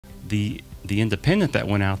the independent that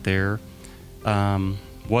went out there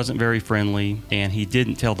wasn't very friendly, and he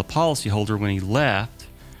didn't tell the policyholder when he left,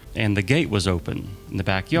 and the gate was open in the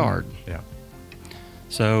backyard. Yeah.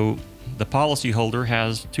 So the policyholder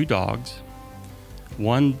has 2 dogs.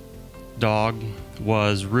 One dog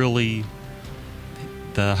was really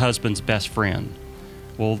the husband's best friend.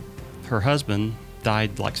 Well, her husband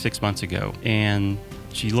died like 6 months ago, and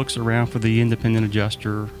she looks around for the independent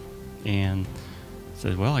adjuster and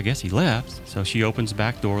says, well, I guess he left. So she opens the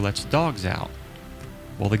back door, lets the dogs out.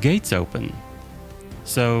 Well, the gate's open.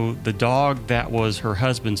 So the dog that was her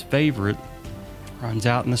husband's favorite runs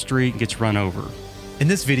out in the street and gets run over. In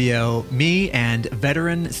this video, me and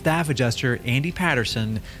veteran staff adjuster Andy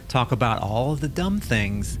Patterson talk about all of the dumb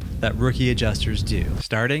things that rookie adjusters do,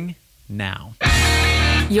 starting now.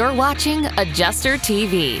 You're watching Adjuster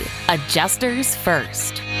TV, Adjusters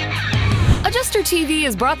First. Adjuster TV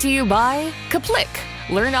is brought to you by Kaplik.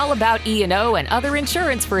 Learn all about E&O and other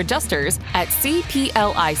insurance for adjusters at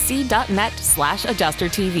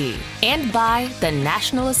cplic.net/adjustertv. And by the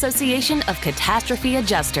National Association of Catastrophe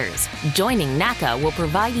Adjusters. Joining NACA will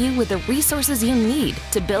provide you with the resources you need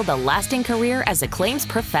to build a lasting career as a claims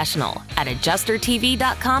professional at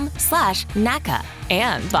adjustertv.com/NACA.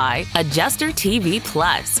 And by Adjuster TV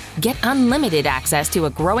Plus. Get unlimited access to a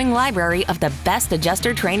growing library of the best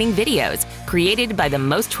adjuster training videos created by the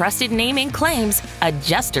most trusted name in claims,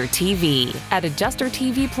 Adjuster TV, at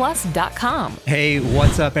adjustertvplus.com. Hey,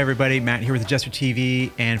 what's up, everybody? Matt here with Adjuster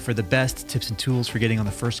TV, and for the best tips and tools for getting on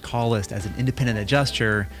the first call list as an independent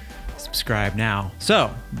adjuster, subscribe now.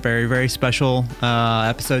 So, very, very special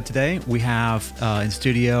episode today. We have in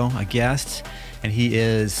studio a guest, and he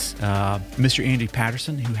is Mr. Andy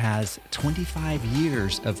Patterson, who has 25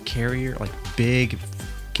 years of carrier, like big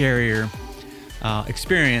carrier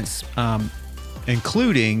experience,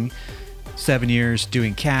 including 7 years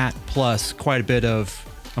doing CAT, plus quite a bit of,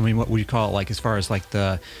 I mean, what would you call it, like as far as like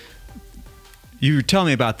you were telling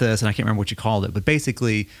me about this, and I can't remember what you called it, but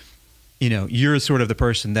basically, you know, you're sort of the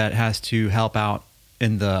person that has to help out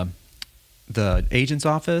in the agent's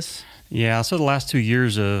office. Yeah, so the last 2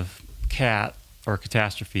 years of CAT, or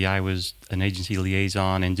catastrophe, I was an agency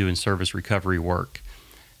liaison and doing service recovery work.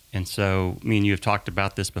 And so me and you have talked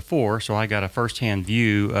about this before, so I got a firsthand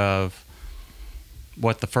view of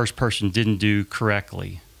what the first person didn't do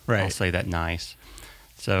correctly. Right. I'll say that nice.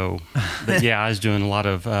 So, but yeah, I was doing a lot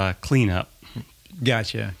of cleanup.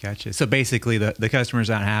 Gotcha. So basically the customer's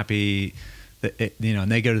not happy, you know,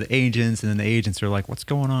 and they go to the agents, and then the agents are like, what's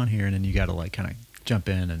going on here? And then you got to like kind of jump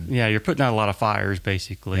in and... Yeah, you're putting out a lot of fires,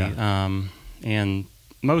 basically. Yeah. And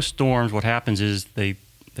most storms, what happens is they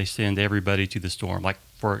send everybody to the storm, like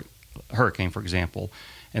for a hurricane, for example.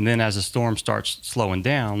 And then as the storm starts slowing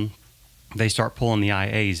down, they start pulling the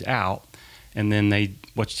IAs out. And then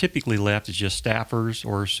what's typically left is just staffers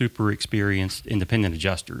or super experienced independent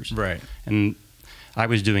adjusters. Right. And I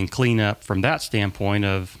was doing cleanup from that standpoint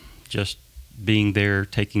of just being there,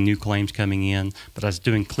 taking new claims coming in. But I was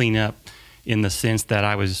doing cleanup in the sense that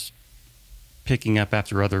I was picking up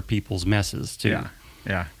after other people's messes too.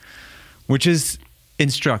 Yeah. Which is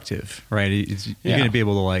instructive, right? You're going to be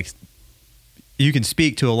able to like, you can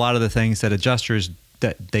speak to a lot of the things that adjusters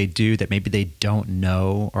that they do that maybe they don't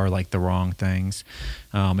know are like the wrong things.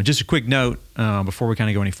 And just a quick note before we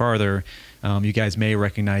kind of go any farther, you guys may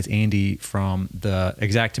recognize Andy from the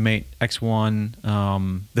XACTIMATE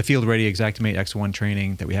X1, the field ready XACTIMATE X1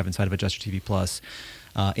 training that we have inside of Adjuster TV Plus.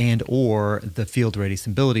 And or the field ready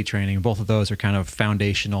stability training. Both of those are kind of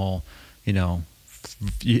foundational, you know,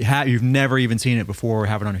 you've never even seen it before,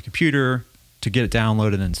 have it on your computer, to get it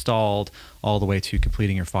downloaded and installed, all the way to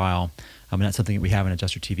completing your file. And that's something that we have in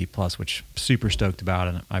Adjuster TV Plus, which I'm super stoked about,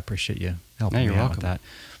 and I appreciate you helping me out with that.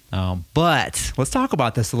 But let's talk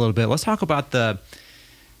about this a little bit. Let's talk about the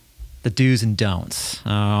do's and don'ts.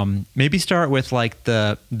 Maybe start with like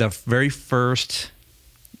the very first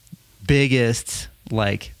biggest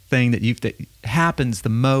like thing that happens the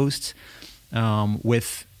most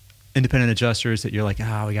with independent adjusters, that you're like,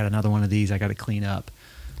 oh, we got another one of these I got to clean up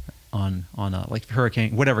on like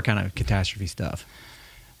hurricane, whatever kind of catastrophe stuff.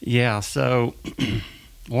 Yeah, so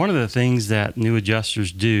one of the things that new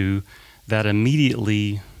adjusters do that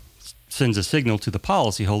immediately sends a signal to the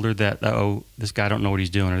policyholder that, oh, this guy don't know what he's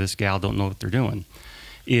doing, or this gal don't know what they're doing,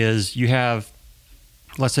 is you have,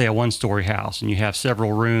 let's say, a one-story house, and you have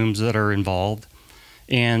several rooms that are involved.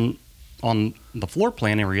 And on the floor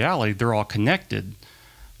plan, in reality, they're all connected.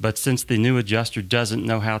 But since the new adjuster doesn't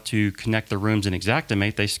know how to connect the rooms in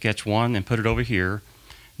XACTIMATE, they sketch one and put it over here,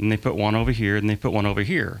 and they put one over here, and they put one over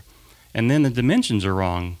here. And then the dimensions are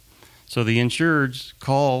wrong. So the insureds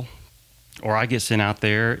call Or I get sent out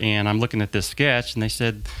there and I'm looking at this sketch and they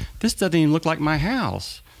said, this doesn't even look like my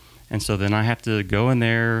house. And so then I have to go in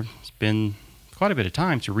there, spend quite a bit of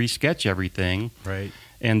time to resketch everything. Right.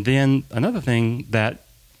 And then another thing that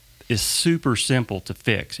is super simple to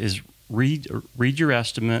fix is read your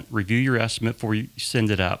estimate, review your estimate before you send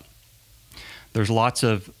it up. There's lots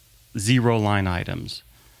of zero line items.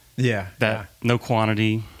 Yeah. That no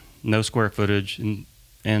quantity, no square footage,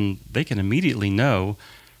 and they can immediately know,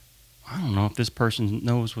 I don't know if this person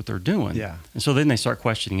knows what they're doing. Yeah. And so then they start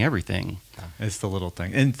questioning everything. It's the little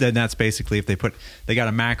thing. And then that's basically if they got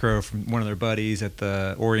a macro from one of their buddies at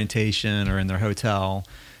the orientation or in their hotel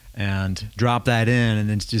and drop that in and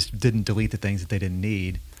then just didn't delete the things that they didn't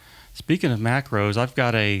need. Speaking of macros, I've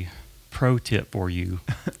got a pro tip for you.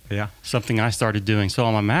 Yeah. Something I started doing. So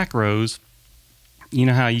on my macros, you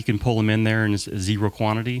know how you can pull them in there and it's zero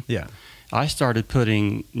quantity? Yeah. I started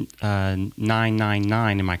putting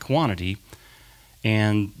 999 in my quantity,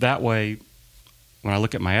 and that way, when I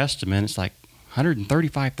look at my estimate, it's like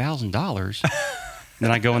 $135,000.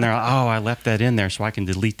 Then I go in there, I left that in there, so I can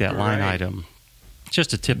delete that line item. It's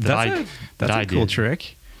just a tip that I did. That's a cool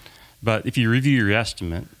trick. But if you review your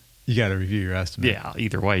estimate, you got to review your estimate. Yeah,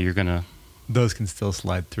 either way, you're gonna. Those can still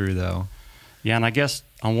slide through, though. Yeah, and I guess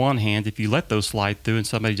on one hand, if you let those slide through and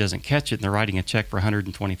somebody doesn't catch it and they're writing a check for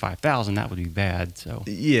 $125,000, that would be bad. So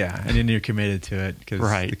yeah, and then you're committed to it because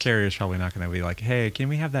right. the carrier's probably not going to be like, "Hey, can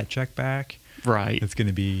we have that check back?" Right. It's going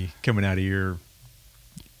to be coming out of your,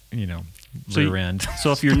 rear end.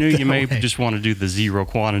 So if you're new, you may just want to do the zero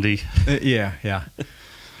quantity. Yeah. Yeah.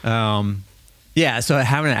 So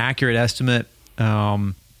having an accurate estimate. Having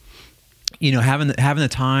the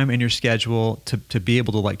time in your schedule to be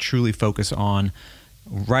able to like truly focus on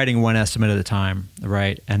writing one estimate at a time,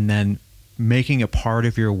 right? And then making a part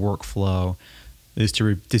of your workflow is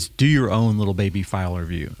to just do your own little baby file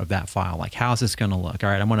review of that file. Like, how's this going to look? All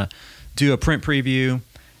right, I'm going to do a print preview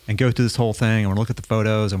and go through this whole thing. I'm going to look at the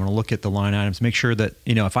photos. I'm going to look at the line items. Make sure that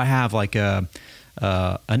if I have like an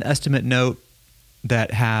estimate note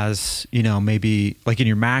that has maybe like in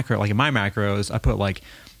your macro, like in my macros, I put like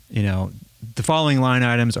the following line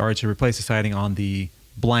items are to replace the siding on the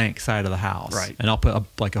blank side of the house. Right. And I'll put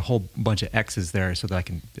like a whole bunch of X's there so that I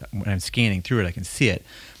can, when I'm scanning through it, I can see it.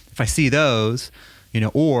 If I see those,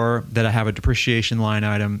 or that I have a depreciation line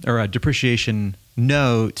item or a depreciation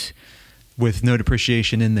note with no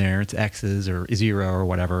depreciation in there, it's X's or zero or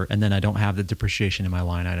whatever, and then I don't have the depreciation in my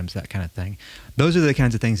line items, that kind of thing. Those are the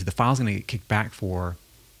kinds of things that the file's going to get kicked back for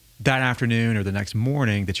that afternoon or the next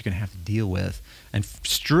morning that you're going to have to deal with. And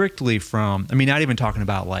strictly from, not even talking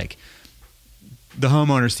about like the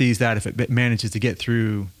homeowner sees that if it manages to get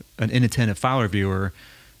through an inattentive file reviewer,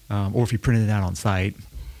 or if you printed it out on site,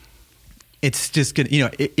 it's just going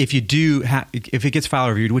to, if if it gets file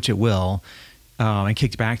reviewed, which it will, and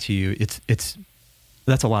kicked back to you,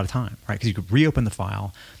 that's a lot of time, right? Because you could reopen the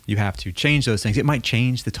file, you have to change those things. It might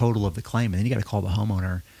change the total of the claim, and then you got to call the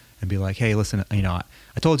homeowner and be like, hey, listen, I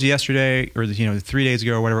told you yesterday or 3 days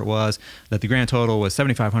ago or whatever it was that the grand total was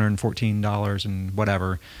 $7,514 and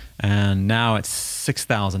whatever, and now it's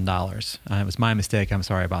 $6,000. It was my mistake. I'm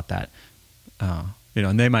sorry about that.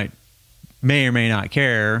 And they may or may not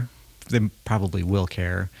care. They probably will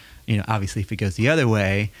care. Obviously, if it goes the other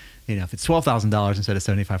way, if it's $12,000 instead of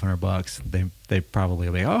 $7,500, they probably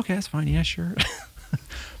will be, oh, okay, that's fine. Yeah, sure.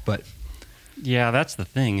 But yeah, that's the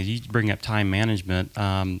thing is you bring up time management.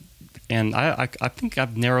 And I think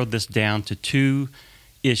I've narrowed this down to two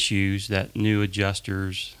issues that new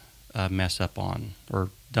adjusters mess up on, or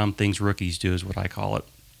dumb things rookies do is what I call it.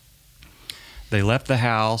 They left the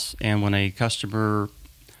house, and when a customer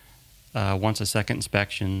wants a second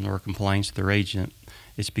inspection or complains to their agent,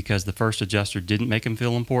 it's because the first adjuster didn't make them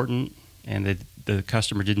feel important and the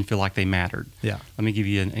customer didn't feel like they mattered. Yeah. Let me give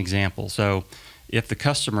you an example. So if the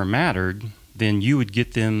customer mattered, then you would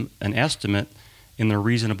get them an estimate in a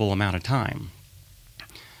reasonable amount of time.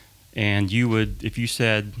 And you would, if you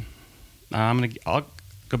said, I'll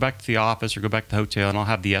go back to the office or go back to the hotel and I'll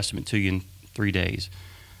have the estimate to you in 3 days.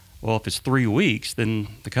 Well, if it's 3 weeks, then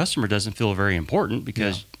the customer doesn't feel very important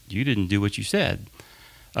because you didn't do what you said.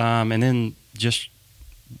 And then just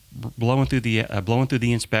blowing through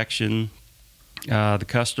the inspection, the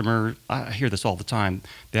customer, I hear this all the time.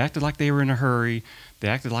 They acted like they were in a hurry. They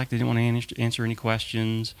acted like they didn't want to answer any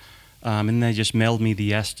questions. And they just mailed me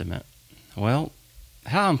the estimate. Well,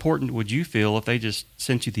 how important would you feel if they just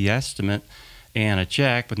sent you the estimate and a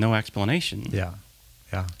check with no explanation? Yeah.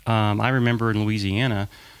 I remember in Louisiana,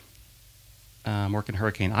 working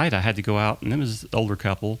Hurricane Ida, I had to go out, and it was an older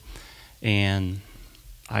couple, and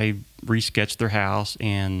I resketched their house,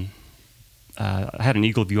 and I had an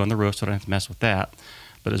eagle view on the roof, so I don't have to mess with that.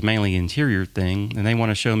 But it's mainly an interior thing, and they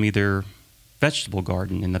want to show me their vegetable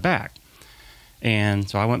garden in the back. And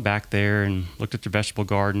so I went back there and looked at their vegetable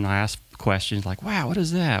garden. I asked questions like, wow, what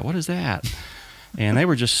is that? What is that? And they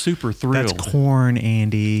were just super thrilled. That's corn,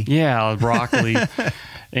 Andy. Yeah, broccoli.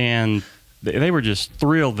 And they were just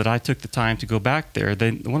thrilled that I took the time to go back there.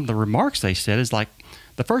 One of the remarks they said is like,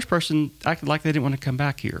 the first person acted like they didn't want to come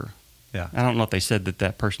back here. Yeah. I don't know if they said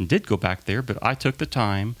that person did go back there, but I took the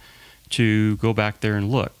time to go back there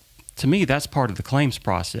and look. To me, that's part of the claims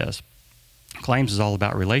process. Claims is all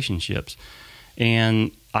about relationships.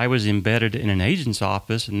 And I was embedded in an agent's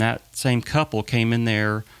office, and that same couple came in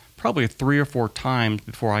there probably 3 or 4 times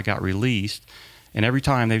before I got released. And every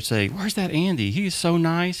time they'd say, where's that Andy? He's so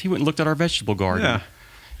nice. He went and looked at our vegetable garden. Yeah.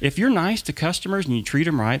 If you're nice to customers and you treat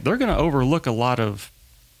them right, they're going to overlook a lot of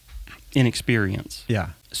inexperience. Yeah.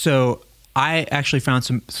 So I actually found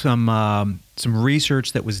some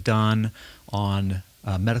research that was done on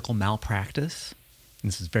medical malpractice.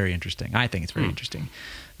 This is very interesting. I think it's very interesting.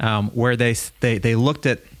 Where they looked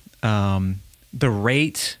at the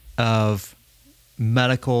rate of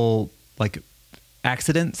medical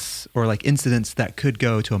accidents or incidents that could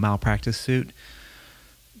go to a malpractice suit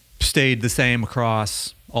stayed the same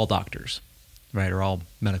across all doctors, right? Or all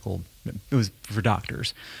medical. It was for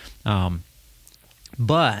doctors.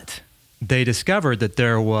 But they discovered that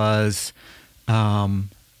there was a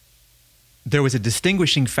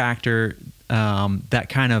distinguishing factor that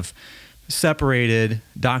kind of separated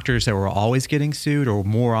doctors that were always getting sued or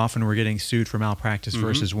more often were getting sued for malpractice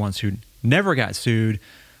versus ones who never got sued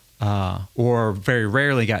or very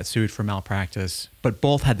rarely got sued for malpractice, but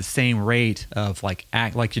both had the same rate of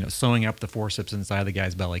sewing up the forceps inside the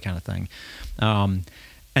guy's belly kind of thing. And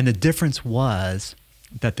the difference was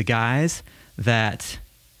that the guys that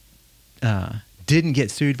didn't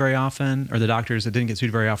get sued very often, or the doctors that didn't get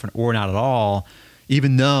sued very often or not at all,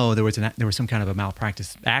 even though there was some kind of a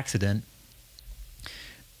malpractice accident,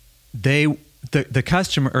 the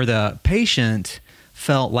customer or the patient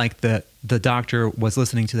felt like the doctor was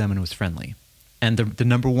listening to them and was friendly. And the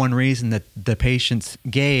number one reason that the patients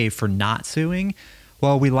gave for not suing,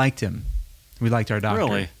 well, we liked him. We liked our doctor.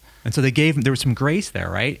 Really? And so there was some grace there,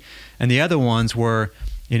 right? And the other ones were,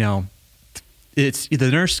 it's the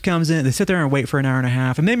nurse comes in, they sit there and wait for an hour and a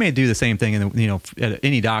half, and they may do the same thing at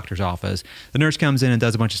any doctor's office. The nurse comes in and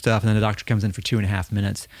does a bunch of stuff, and then the doctor comes in for 2.5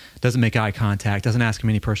 minutes, doesn't make eye contact, doesn't ask him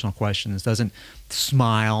any personal questions, doesn't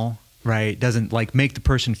smile, right? Doesn't make the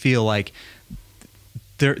person feel like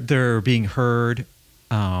they're being heard,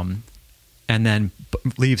 and then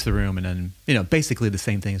leaves the room, and then basically the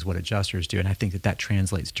same thing as what adjusters do. And I think that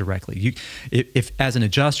translates directly. If as an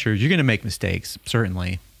adjuster, you're going to make mistakes,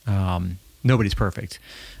 certainly. Nobody's perfect.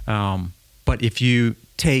 But if you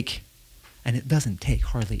take, and it doesn't take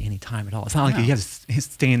hardly any time at all. It's not like you have to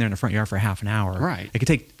stay in there in the front yard for half an hour. Right. It could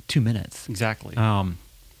take 2 minutes. Exactly.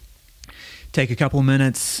 Take a couple of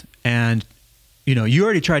minutes, and you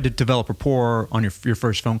already tried to develop rapport on your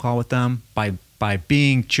first phone call with them by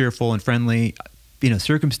being cheerful and friendly.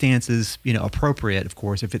 Circumstances appropriate, of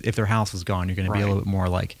course. If their house is gone, you're going to be a little bit more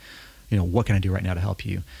like, what can I do right now to help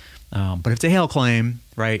you? But if it's a hail claim,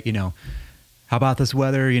 right? How about this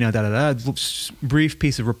weather? Brief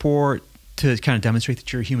piece of report to kind of demonstrate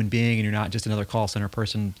that you're a human being and you're not just another call center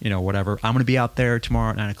person. Whatever. I'm going to be out there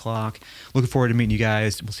tomorrow at 9 o'clock. Looking forward to meeting you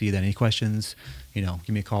guys. We'll see you then. Any questions? Give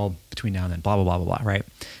me a call between now and then. Blah blah blah blah blah. Right.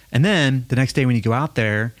 And then the next day when you go out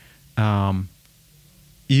there,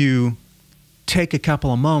 you take a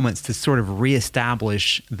couple of moments to sort of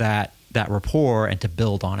reestablish that rapport and to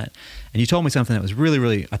build on it. And you told me something that was really,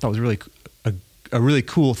 really, I thought was really a really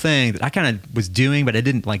cool thing that I kind of was doing, but I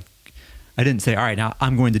didn't say, all right, now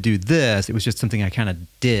I'm going to do this. It was just something I kind of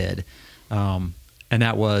did. And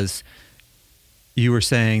that was, you were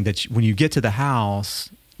saying that when you get to the house,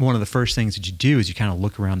 one of the first things that you do is you kind of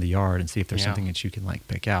look around the yard and see if there's something that you can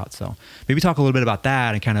pick out. So maybe talk a little bit about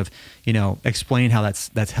that and kind of, explain how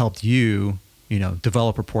that's helped you,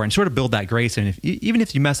 develop rapport and sort of build that grace. And even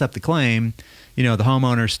if you mess up the claim, the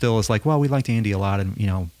homeowner still is like, well, we liked Andy a lot,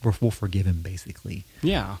 and we'll forgive him, basically.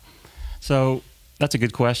 Yeah. So that's a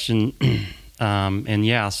good question.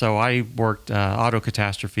 So I worked auto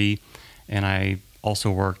catastrophe, and I also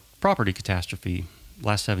worked property catastrophe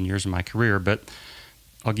last 7 years of my career. But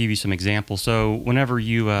I'll give you some examples. So whenever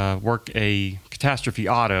you work a catastrophe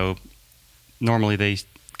auto, normally the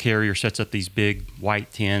carrier sets up these big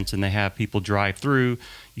white tents and they have people drive through.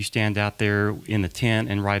 You stand out there in the tent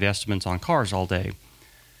and write estimates on cars all day.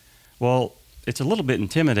 Well, it's a little bit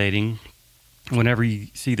intimidating whenever you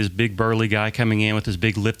see this big burly guy coming in with this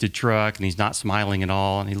big lifted truck and he's not smiling at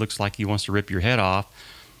all and he looks like he wants to rip your head off,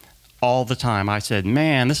 all the time I said,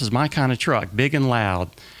 man, this is my kind of truck, big and loud.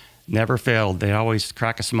 Never failed. They always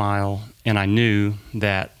crack a smile, and I knew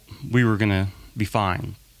that we were going to be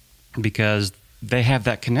fine because they have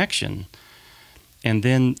that connection. And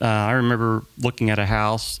then I remember looking at a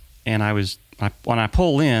house, and when I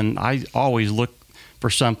pull in, I always look for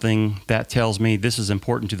something that tells me this is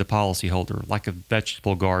important to the policyholder, like a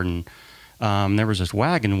vegetable garden. There was this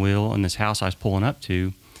wagon wheel in this house I was pulling up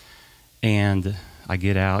to, and I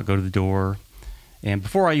get out, go to the door, and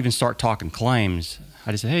before I even start talking claims,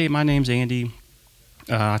 I just say, hey, my name's Andy.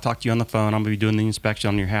 I talked to you on the phone. I'm going to be doing the inspection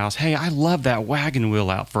on your house. Hey, I love that wagon wheel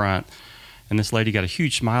out front. And this lady got a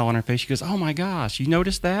huge smile on her face. She goes, oh, my gosh, you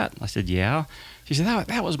noticed that? I said, yeah. She said,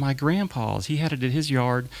 that was my grandpa's. He had it at his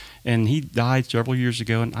yard, and he died several years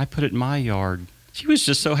ago, and I put it in my yard. She was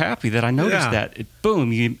just so happy that I noticed that.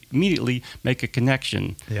 Boom, you immediately make a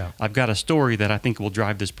connection. Yeah. I've got a story that I think will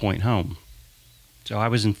drive this point home. So I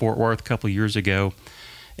was in Fort Worth a couple of years ago,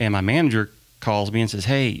 and my manager calls me and says,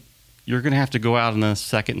 hey, you're going to have to go out on the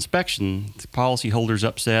second inspection. The policyholder's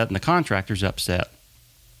upset and the contractor's upset.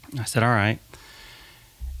 I said, all right.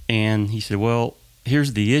 And he said, well,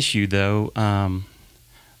 here's the issue, though.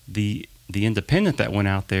 The independent that went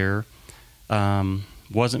out there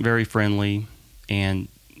wasn't very friendly, and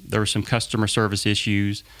there were some customer service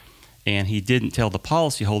issues, and he didn't tell the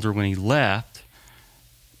policyholder when he left,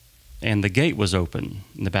 and the gate was open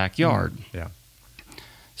in the backyard. Yeah.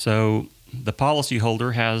 So the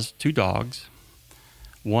policyholder has 2 dogs.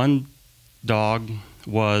 One dog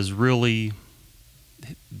was really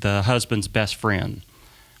the husband's best friend.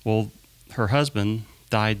 Well, her husband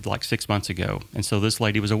died like 6 months ago, and so this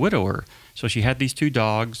lady was a widower. So she had these 2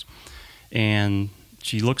 dogs, and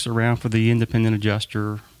she looks around for the independent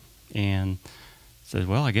adjuster and says,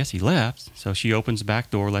 well, I guess he left. So she opens the back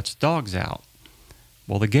door, lets the dogs out.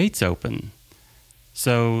 Well, the gate's open.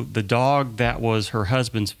 So the dog that was her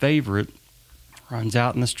husband's favorite runs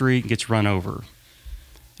out in the street and gets run over.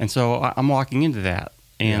 And so I'm walking into that,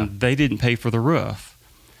 and they didn't pay for the roof.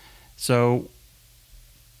 So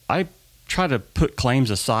I try to put claims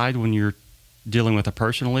aside when you're dealing with a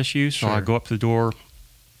personal issue. So I go up to the door.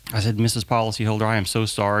 I said, Mrs. Policyholder, I am so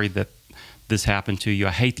sorry that this happened to you.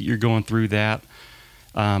 I hate that you're going through that.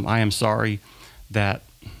 I am sorry that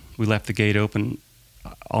we left the gate open.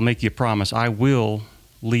 I'll make you a promise. I will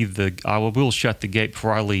shut the gate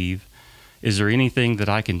before I leave. Is there anything that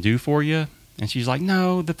I can do for you? And she's like,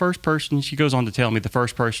 no, the first person, she goes on to tell me the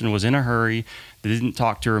first person was in a hurry, they didn't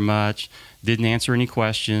talk to her much, didn't answer any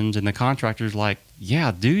questions, and the contractor's like,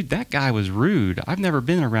 yeah, dude, that guy was rude. I've never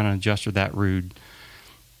been around an adjuster that rude.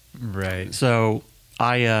 Right. So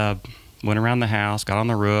I went around the house, got on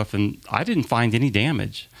the roof, and I didn't find any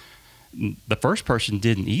damage. The first person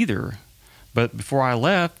didn't either. But before I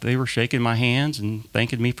left, they were shaking my hands and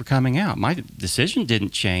thanking me for coming out. My decision didn't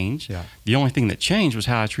change. Yeah. The only thing that changed was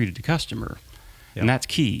how I treated the customer. And that's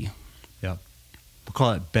key. Yeah. We'll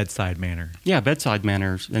call it bedside manner. Yeah, bedside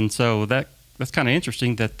manners. And so that's kind of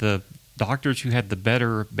interesting that the doctors who had the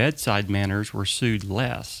better bedside manners were sued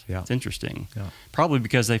less. Yeah. It's interesting. Yeah. Probably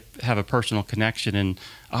because they have a personal connection and,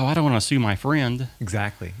 oh, I don't want to sue my friend.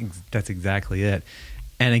 Exactly. That's exactly it.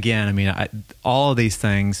 And again, I mean, all of these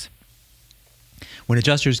things, when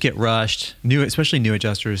adjusters get rushed, especially new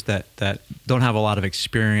adjusters that don't have a lot of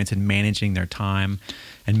experience in managing their time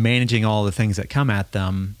and managing all the things that come at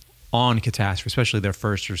them on catastrophe, especially their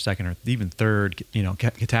first or second or even third,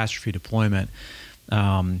 catastrophe deployment,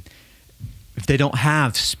 if they don't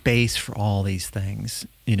have space for all these things,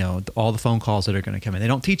 all the phone calls that are going to come in, they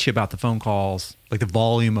don't teach you about the phone calls, like the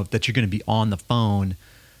volume of that you're going to be on the phone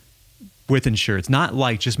with insured. It's not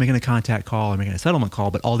like just making a contact call or making a settlement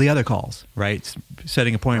call, but all the other calls, right?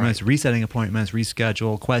 Setting appointments, resetting appointments,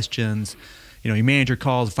 reschedule, questions. Your manager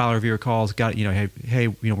calls, file reviewer calls. Hey,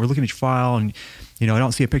 we're looking at your file, and I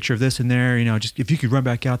don't see a picture of this in there. Just if you could run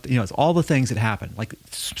back out. It's all the things that happen. Like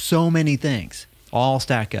so many things all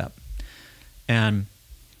stack up, and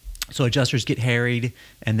so adjusters get harried,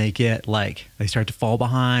 and they start to fall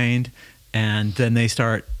behind, and then they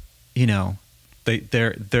start,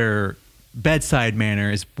 their bedside manner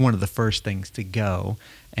is one of the first things to go,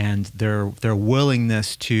 and their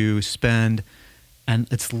willingness to spend, and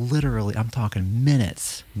it's literally, I'm talking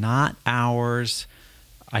minutes, not hours.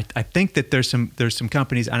 I think that there's some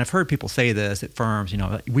companies, and I've heard people say this at firms,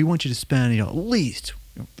 we want you to spend, at least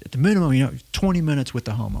at the minimum, 20 minutes with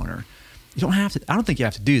the homeowner. You don't have to. I don't think you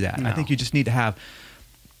have to do that. No. I think you just need to have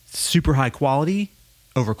super high quality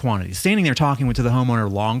over quantity. Standing there talking to the homeowner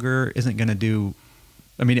longer isn't going to do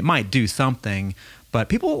I mean, it might do something, but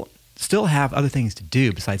people still have other things to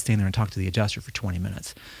do besides staying there and talk to the adjuster for 20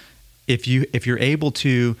 minutes. If you're able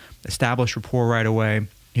to establish rapport right away,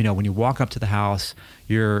 you know, when you walk up to the house,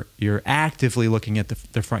 you're actively looking at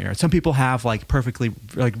the front yard. Some people have like perfectly,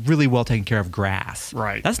 like really well taken care of grass.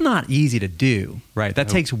 Right. That's not easy to do, right? That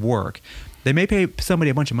takes work. They may pay somebody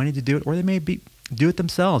a bunch of money to do it, or they may do it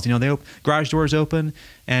themselves. You know, garage doors open,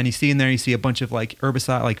 and you see in there, you see a bunch of like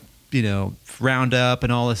herbicide, like, you know, Roundup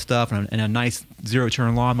and all this stuff, and a nice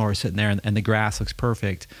zero-turn lawnmower sitting there, and the grass looks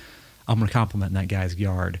perfect. I'm going to compliment that guy's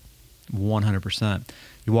yard 100%.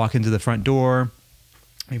 You walk into the front door,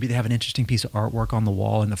 maybe they have an interesting piece of artwork on the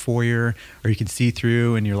wall in the foyer, or you can see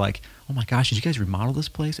through, and you're like, oh my gosh, did you guys remodel this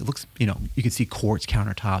place? It looks, you know, you can see quartz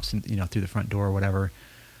countertops, and, you know, through the front door or whatever.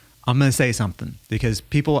 I'm going to say something, because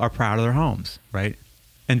people are proud of their homes, right?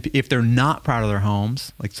 And if they're not proud of their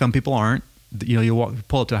homes, like some people aren't, you know, you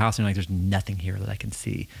pull up to a house and you're like, there's nothing here that I can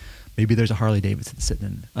see. Maybe there's a Harley Davidson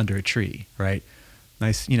sitting under a tree, right?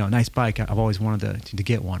 Nice, you know, nice bike. I've always wanted to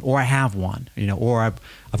get one, or I have one, you know, or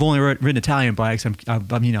I've only ridden Italian bikes. I'm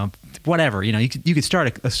you know, whatever, you know, you could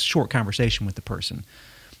start a short conversation with the person,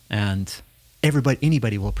 and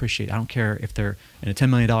anybody will appreciate it. I don't care if they're in a $10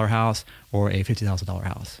 million house or a $50,000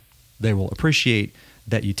 house. They will appreciate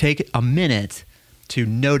that you take a minute to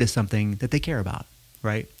notice something that they care about,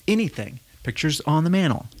 right? Anything. Pictures on the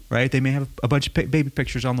mantle, right? They may have a bunch of baby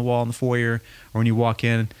pictures on the wall in the foyer, or when you walk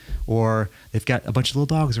in, or they've got a bunch of little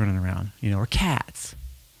dogs running around, you know, or cats.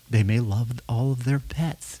 They may love all of their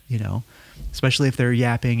pets, you know, especially if they're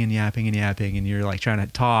yapping and yapping and yapping, and you're like trying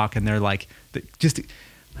to talk, and they're like,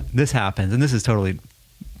 this happens, and this is totally,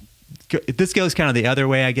 this goes kind of the other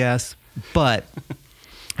way, I guess, but,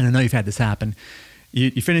 and I know you've had this happen.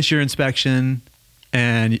 You finish your inspection,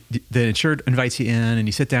 and the insured invites you in, and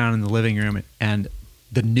you sit down in the living room, and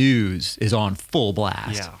the news is on full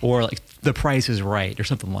blast, or like The Price is Right, or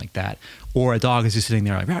something like that, or a dog is just sitting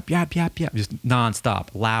there like yap yap yap yap, just nonstop,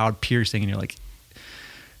 loud, piercing, and you're like,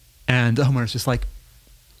 and the homeowner's just like,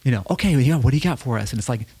 you know, okay, yeah, what do you got for us? And it's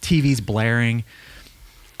like TV's blaring.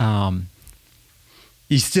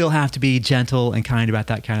 You still have to be gentle and kind about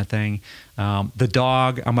that kind of thing. The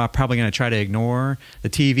dog, I'm probably going to try to ignore. The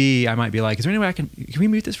TV, I might be like, is there any way can we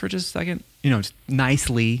mute this for just a second? You know, just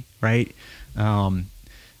nicely, right? And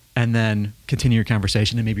then continue your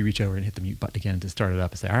conversation, and maybe reach over and hit the mute button again to start it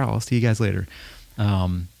up and say, all right, I'll see you guys later.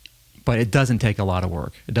 But it doesn't take a lot of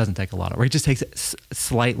work. It just takes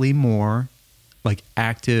slightly more like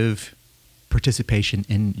active participation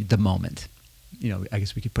in the moment. You know, I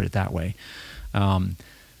guess we could put it that way.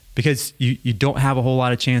 Because you don't have a whole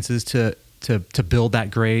lot of chances to build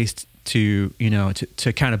that grace, to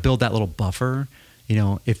kind of build that little buffer. You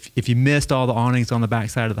know, if you missed all the awnings on the back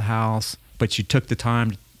side of the house, but you took the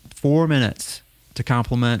time, 4 minutes, to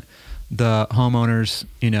compliment the homeowners,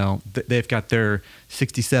 you know, they've got their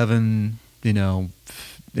 67, you know,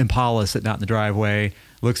 Impala sitting out in the driveway.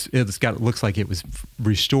 Looks like it was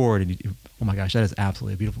restored, and oh my gosh, that is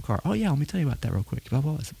absolutely a beautiful car. Oh yeah, let me tell you about that real quick. Blah,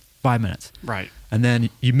 blah, blah. 5 minutes. Right. And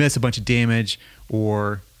then you miss a bunch of damage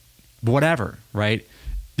or whatever, right?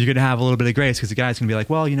 You're going to have a little bit of grace, because the guy's going to be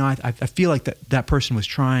like, well, you know, I feel like that person was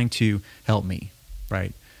trying to help me,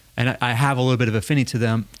 right? And I have a little bit of affinity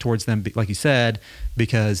towards them, like you said,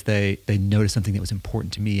 because they noticed something that was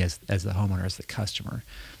important to me as the homeowner, as the customer.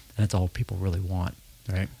 And that's all people really want,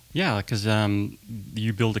 right? Yeah, because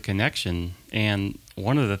you build a connection. And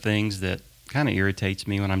one of the things that kind of irritates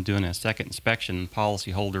me when I'm doing a second inspection, the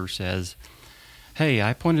policyholder says, hey,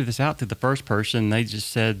 I pointed this out to the first person. They just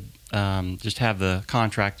said, just have the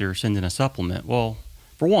contractor send in a supplement. Well,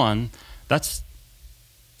 for one, that's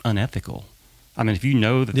unethical. I mean, if you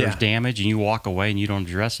know that there's damage and you walk away and you don't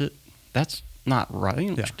address it, that's not right.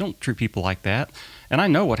 You know, don't treat people like that. And I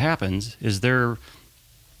know what happens is they're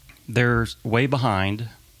way behind,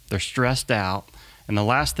 they're stressed out, and the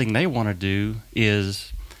last thing they want to do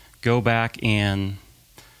is go back and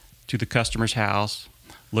to the customer's house,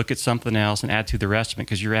 look at something else, and add to their estimate,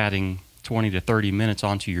 because you're adding 20 to 30 minutes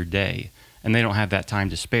onto your day, and they don't have that time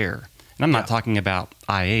to spare. And I'm not talking about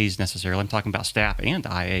IAs necessarily. I'm talking about staff and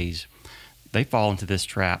IAs. They fall into this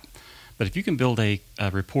trap. But if you can build a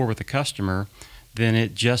rapport with the customer, then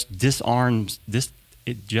it just disarms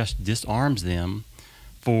them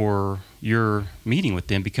for your meeting with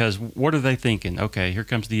them, because what are they thinking? Okay, here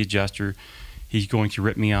comes the adjuster. He's going to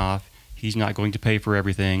rip me off. He's not going to pay for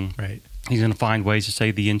everything. Right. He's going to find ways to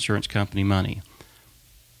save the insurance company money.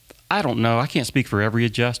 I don't know. I can't speak for every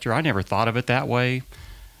adjuster. I never thought of it that way.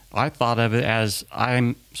 I thought of it as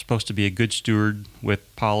I'm supposed to be a good steward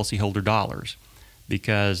with policyholder dollars,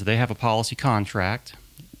 because they have a policy contract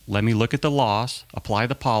Let me look at the loss, apply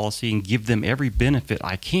the policy, and give them every benefit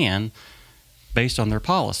I can based on their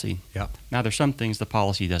policy. Yep. Now, there's some things the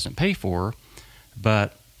policy doesn't pay for,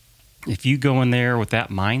 but if you go in there with that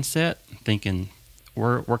mindset, thinking,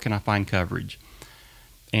 where can I find coverage?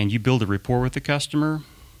 And you build a rapport with the customer,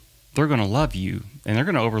 they're going to love you, and they're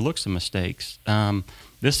going to overlook some mistakes.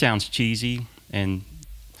 This sounds cheesy, and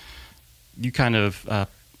you kind of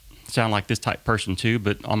sound like this type person too,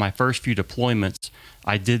 but on my first few deployments,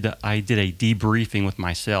 I did a debriefing with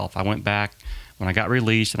myself. I went back when I got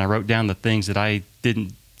released, and I wrote down the things that I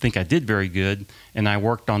didn't think I did very good, and I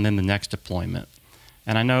worked on them the next deployment.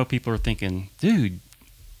 And I know people are thinking, dude,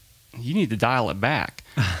 you need to dial it back.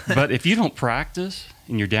 But if you don't practice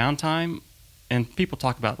in your downtime, and people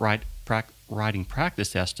talk about writing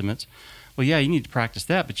practice estimates, well, yeah, you need to practice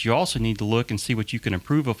that, but you also need to look and see what you can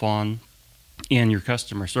improve upon in your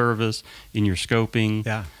customer service, in your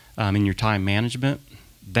scoping, in your time management.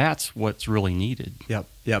 That's what's really needed.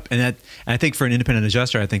 Yep. And I think for an independent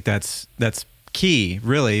adjuster, I think that's key,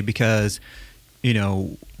 really, because we're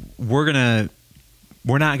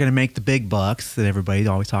not gonna make the big bucks that everybody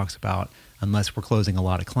always talks about unless we're closing a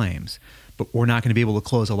lot of claims. But we're not going to be able to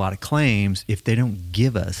close a lot of claims if they don't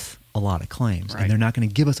give us a lot of claims. Right. And they're not going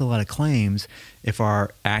to give us a lot of claims if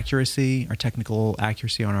our accuracy, our technical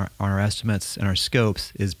accuracy on our estimates and our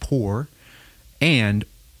scopes is poor,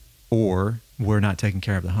 or we're not taking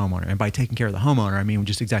care of the homeowner. And by taking care of the homeowner, I mean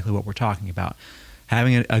just exactly what we're talking about.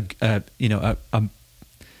 Having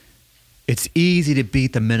it's easy to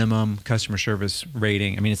beat the minimum customer service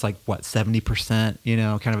rating. I mean, it's like what, 70%,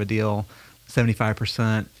 kind of a deal,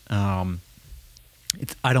 75%.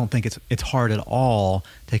 I don't think it's hard at all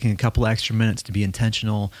taking a couple extra minutes to be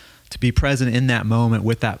intentional, to be present in that moment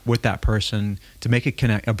with that person, to make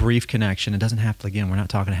a brief connection. It doesn't have to, again, we're not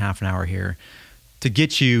talking half an hour here, to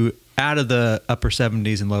get you out of the upper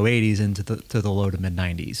 70s and low 80s into the low to mid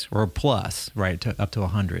 90s or plus, right, up to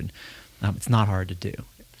 100. It's not hard to do.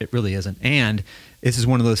 It really isn't. And this is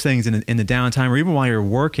one of those things in the downtime, or even while you're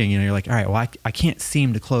working, you're like, all right, well, I can't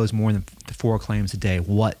seem to close more than 4 claims a day.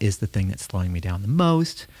 What is the thing that's slowing me down the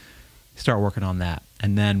most? Start working on that.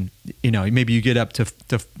 And then, maybe you get up to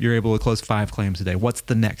you're able to close 5 claims a day. What's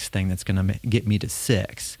the next thing that's going to get me to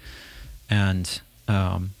 6? And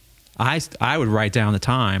I would write down the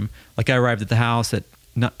time. Like, I arrived at the house at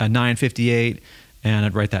 9:58, and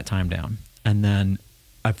I'd write that time down. And then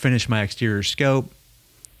I'd finish my exterior scope,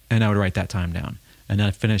 and I would write that time down. And then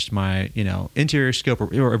I finished my, interior scope,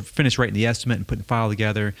 or finished writing the estimate and putting the file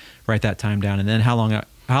together, write that time down. And then how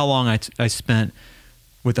long I spent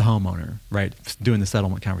with the homeowner, right, doing the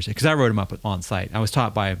settlement conversation. Because I wrote them up on site. I was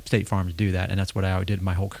taught by State Farm to do that, and that's what I did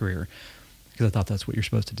my whole career, because I thought that's what you're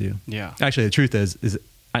supposed to do. Yeah. Actually, the truth is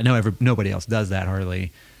I know nobody else does that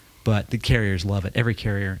hardly, but the carriers love it. Every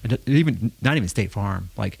carrier, not even State Farm,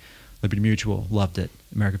 like Liberty Mutual loved it.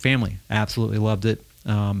 American Family absolutely loved it.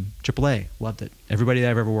 AAA loved it. Everybody that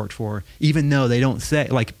I've ever worked for, even though they don't say,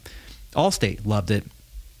 like Allstate loved it.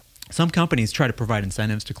 Some companies try to provide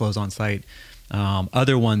incentives to close on site.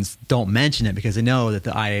 Other ones don't mention it because they know that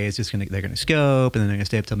the IA is just they're going to scope, and then they're going to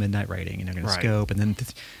stay up till midnight writing, and they're going to scope, and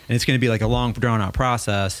it's going to be like a long drawn out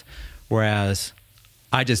process. Whereas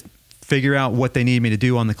I just figure out what they need me to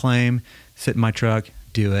do on the claim, sit in my truck,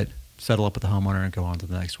 do it, settle up with the homeowner, and go on to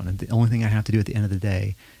the next one. And the only thing I have to do at the end of the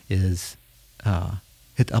day is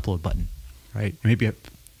hit the upload button, right? Maybe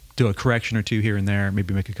do a correction or 2 here and there,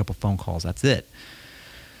 maybe make a couple phone calls. That's it.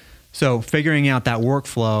 So figuring out that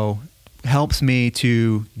workflow helps me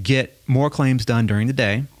to get more claims done during the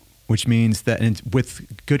day, which means that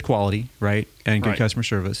with good quality, right, and good customer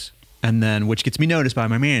service, and then which gets me noticed by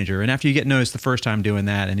my manager. And after you get noticed the first time doing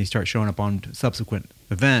that, and you start showing up on subsequent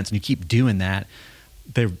events, and you keep doing that,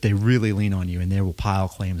 they really lean on you, and they will pile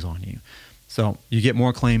claims on you. So you get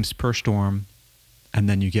more claims per storm, and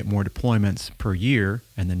then you get more deployments per year,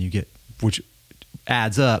 and then you get, which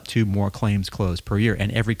adds up to more claims closed per year.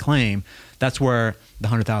 And every claim, that's where the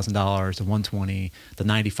 $100,000, the $120,000, the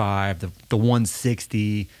 $95,000, the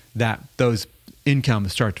 $160,000, those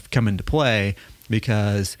incomes start to come into play,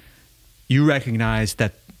 because you recognize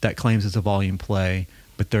that claims is a volume play,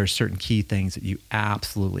 but there are certain key things that you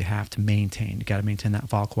absolutely have to maintain. You got to maintain that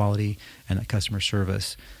file quality and that customer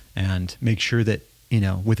service, and make sure that,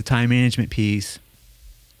 with the time management piece,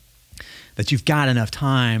 that you've got enough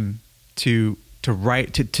time to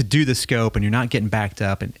do the scope, and you're not getting backed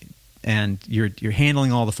up, and you're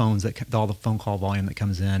handling all the phone call volume that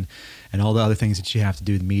comes in, and all the other things that you have to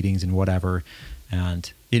do, the meetings and whatever,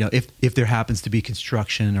 And, if there happens to be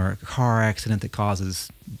construction or a car accident that causes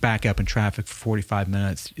backup in traffic for 45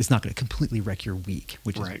 minutes, it's not going to completely wreck your week,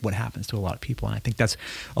 which is what happens to a lot of people. And I think that's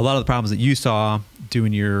a lot of the problems that you saw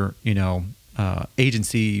doing your,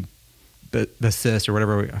 agency assist or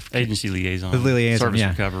whatever. Agency liaison. Service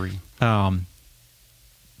recovery.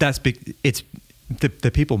 That's big. It's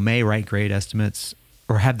the people may write great estimates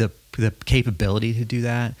or have the capability to do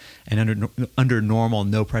that, and under normal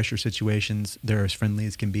no pressure situations they're as friendly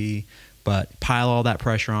as can be, but pile all that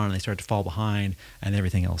pressure on and they start to fall behind, and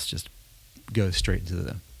everything else just goes straight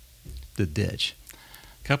into the ditch.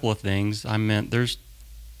 A couple of things. There's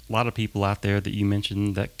a lot of people out there that you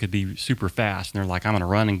mentioned that could be super fast, and they're like, I'm going to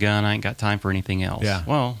run and gun, I ain't got time for anything else. Yeah.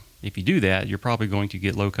 Well, if you do that, you're probably going to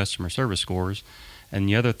get low customer service scores. And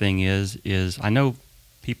the other thing is I know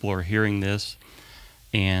people are hearing this,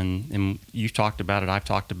 and you've talked about it, I've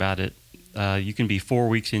talked about it. You can be 4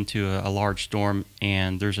 weeks into a large storm,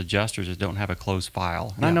 and there's adjusters that don't have a closed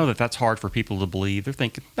file. And I know that that's hard for people to believe. They're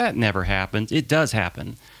thinking, that never happens. It does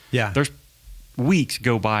happen. Yeah. There's weeks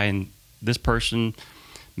go by, and this person,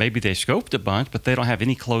 maybe they scoped a bunch, but they don't have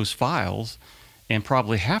any closed files, and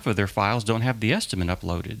probably half of their files don't have the estimate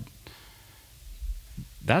uploaded.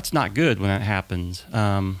 That's not good when that happens.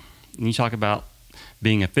 And you talk about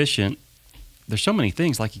being efficient. There's so many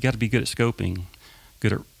things, like you got to be good at scoping,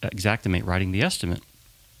 good at XACTIMATE, writing the estimate,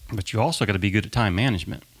 but you also got to be good at time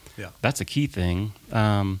management. Yeah, that's a key thing.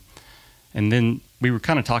 And then we were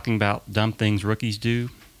kind of talking about dumb things rookies do,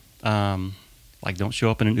 like don't show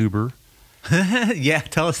up in an Uber. Yeah,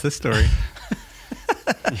 tell us this story.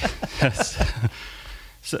 Yes.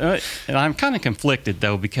 So, and I'm kind of conflicted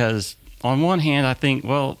though, because on one hand I think,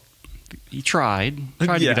 well, he tried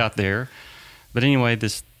to get out there, but anyway,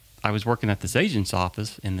 I was working at this agent's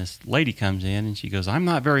office, and this lady comes in and she goes, I'm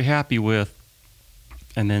not very happy with,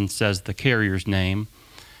 and then says the carrier's name.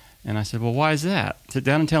 And I said, well, why is that? Sit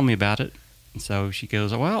down and tell me about it. And so she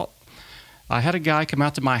goes, well, I had a guy come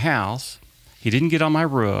out to my house. He didn't get on my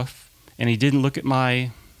roof, and he didn't look at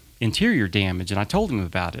my interior damage, and I told him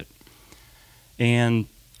about it. And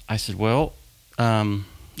I said, well,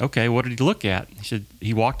 okay, what did he look at? He said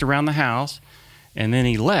he walked around the house, and then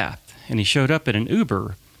he left, and he showed up at an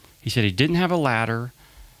Uber. He said he didn't have a ladder,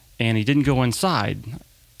 and he didn't go inside.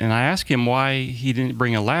 And I asked him why he didn't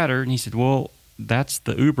bring a ladder, and he said, well, that's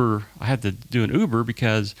the Uber. I had to do an Uber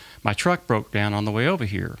because my truck broke down on the way over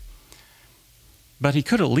here. But he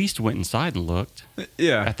could at least went inside and looked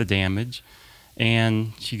at the damage.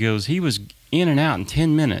 And she goes, he was in and out in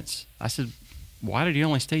 10 minutes. I said, why did he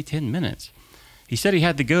only stay 10 minutes? He said he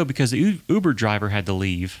had to go because the Uber driver had to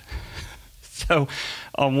leave. So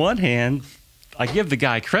on one hand, I give the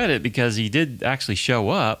guy credit because he did actually show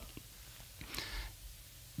up.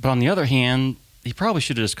 But on the other hand, he probably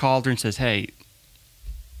should have just called her and says, hey,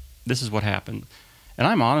 this is what happened. And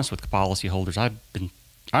I'm honest with the policyholders.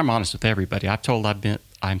 I'm honest with everybody.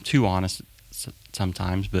 I'm too honest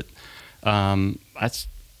sometimes, but that's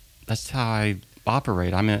how I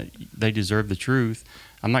operate. I mean, they deserve the truth.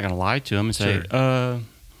 I'm not going to lie to them and say,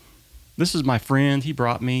 this is my friend. He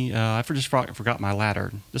brought me. I just forgot my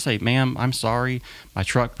ladder. Just say, ma'am, I'm sorry. My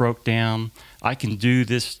truck broke down. I can do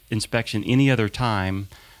this inspection any other time,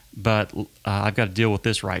 but I've got to deal with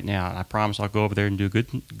this right now. And I promise I'll go over there and do a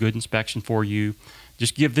good inspection for you.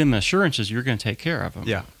 Just give them assurances you're going to take care of them.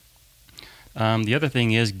 Yeah. The other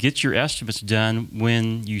thing is get your estimates done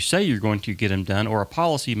when you say you're going to get them done, or a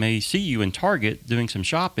policy may see you in Target doing some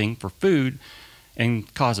shopping for food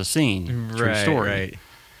and cause a scene. True story. Right.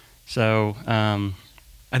 So, and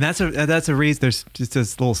that's a reason. There's just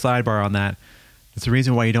this little sidebar on that. It's the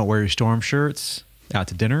reason why you don't wear your storm shirts out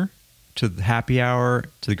to dinner, to the happy hour,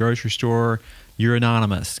 to the grocery store. You're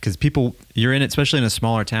anonymous because you're in it, especially in a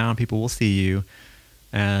smaller town. People will see you,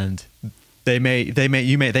 and they may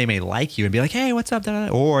like you and be like, hey, what's up?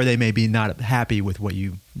 Or they may be not happy with what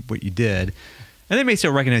you did. And they may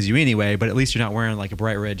still recognize you anyway, but at least you're not wearing like a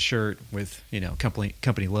bright red shirt with,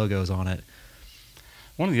 company logos on it.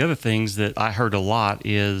 One of the other things that I heard a lot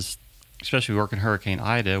is, especially working Hurricane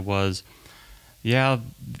Ida, was, the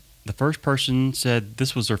first person said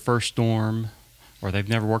this was their first storm, or they've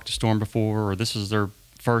never worked a storm before, or this is their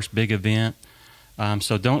first big event.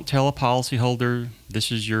 So don't tell a policyholder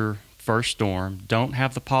this is your first storm. Don't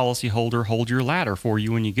have the policyholder hold your ladder for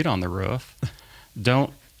you when you get on the roof.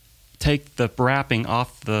 Don't take the wrapping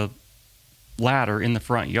off the ladder in the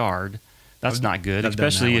front yard. That's not good,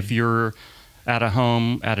 especially if you're at a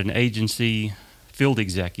home, at an agency field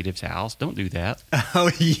executive's house. Don't do that.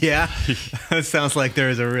 Oh yeah, that sounds like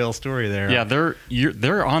there's a real story there. Yeah,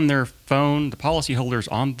 they're on their phone. The policyholder's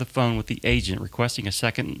on the phone with the agent requesting a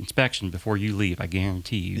second inspection before you leave. I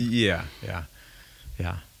guarantee you. Yeah.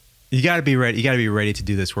 You got to be ready. You got to be ready to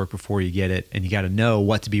do this work before you get it, and you got to know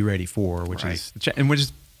what to be ready for. This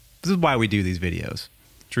is why we do these videos.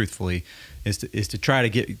 Truthfully, is to try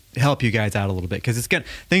to help you guys out a little bit, because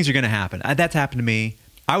things are gonna happen. That's happened to me.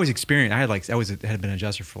 I was experienced. I had been an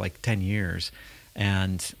adjuster for like 10 years,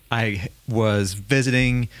 and I was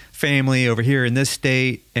visiting family over here in this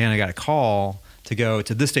state, and I got a call to go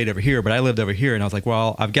to this state over here, but I lived over here, and I was like,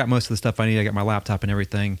 well, I've got most of the stuff I need. I got my laptop and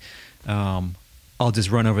everything. I'll just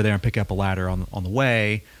run over there and pick up a ladder on the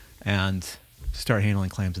way and start handling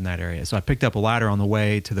claims in that area. So I picked up a ladder on the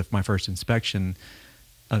way to my first inspection,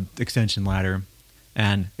 extension ladder,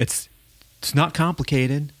 and it's not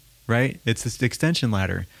complicated, right? It's this extension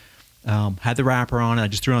ladder. Had the wrapper on it. I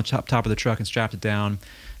just threw it on top of the truck and strapped it down,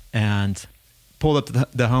 and pulled up to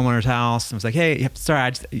the homeowner's house and was like, "Hey,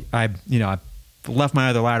 sorry, I left my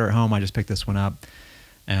other ladder at home. I just picked this one up,"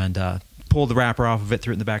 and pulled the wrapper off of it,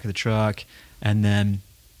 threw it in the back of the truck, and then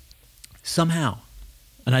somehow,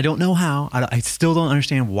 and I don't know how, I still don't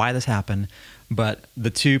understand why this happened, but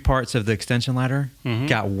the two parts of the extension ladder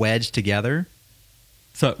got wedged together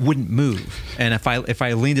so it wouldn't move. And if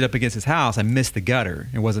I leaned it up against his house, I missed the gutter.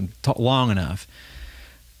 It wasn't long enough.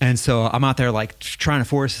 And so I'm out there like trying to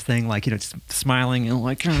force this thing, like, just smiling and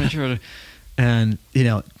like trying to and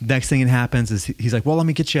next thing that happens is he's like, well, let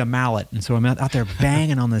me get you a mallet. And so I'm out there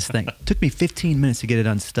banging on this thing. It took me 15 minutes to get it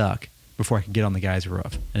unstuck before I could get on the guy's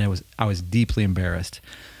roof. And I was deeply embarrassed.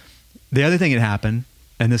 The other thing that happened,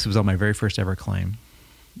 and this was on my very first ever claim,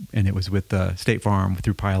 and it was with State Farm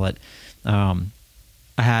through Pilot.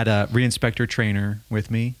 I had a re-inspector trainer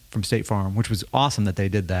with me from State Farm, which was awesome that they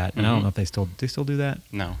did that. And I don't know if they still do that.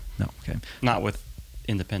 No, okay, not with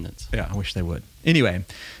independents. Yeah, I wish they would. Anyway,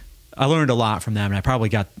 I learned a lot from them, and I probably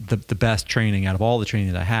got the best training out of all the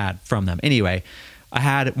training that I had from them. Anyway, I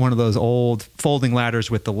had one of those old folding ladders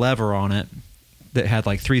with the lever on it that had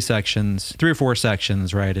like 3 or 4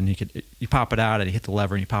 sections, right? And you pop it out and you hit the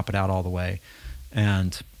lever and you pop it out all the way.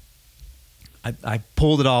 And I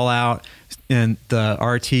pulled it all out, and the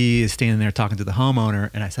RT is standing there talking to the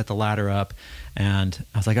homeowner, and I set the ladder up, and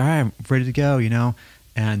I was like, all right, I'm ready to go,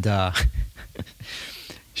 and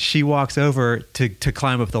she walks over to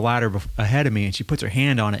climb up the ladder ahead of me, and she puts her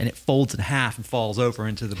hand on it, and it folds in half and falls over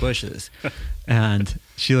into the bushes. And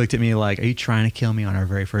she looked at me like, are you trying to kill me on our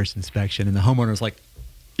very first inspection? And the homeowner was like,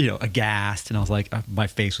 aghast, and I was like, my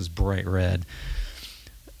face was bright red.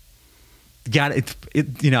 Kind of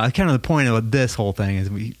the point of this whole thing is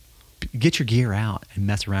we get your gear out and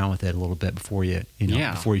mess around with it a little bit before you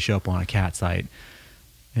show up on a cat site.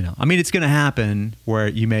 It's going to happen where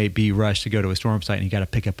you may be rushed to go to a storm site and you got to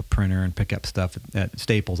pick up a printer and pick up stuff at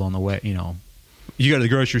Staples on the way. You go to the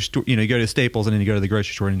grocery store, you go to Staples, and then you go to the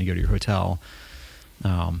grocery store, and then you go to your hotel.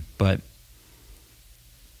 But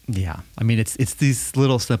yeah, it's these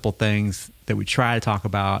little simple things that we try to talk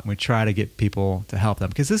about, and we try to get people to help them,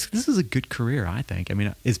 because this is a good career, I think.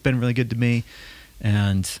 It's been really good to me,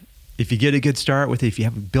 and if you get a good start with it, if you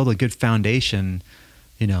build a good foundation,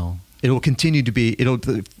 it'll continue to be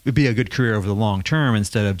a good career over the long term,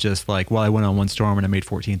 instead of just like, well, I went on one storm and I made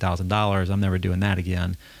 $14,000. I'm never doing that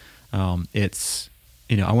again. I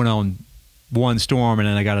went on one storm, and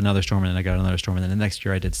then I got another storm, and then I got another storm, and then the next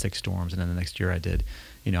year I did 6 storms, and then the next year I did,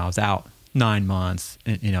 I was out 9 months,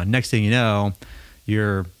 and next thing you know,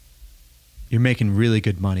 you're making really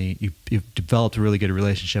good money. You've developed really good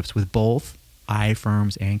relationships with both I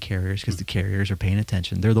firms and carriers, because the carriers are paying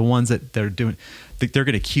attention. They're the ones that they're going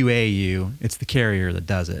to QA you. It's the carrier that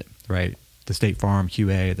does it, right? The State Farm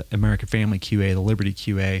QA, the American Family QA, the Liberty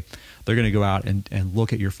QA. They're going to go out and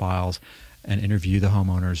look at your files and interview the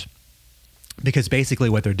homeowners, because basically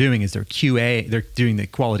what they're doing is they're doing the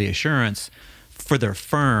quality assurance for their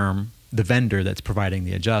firm, the vendor that's providing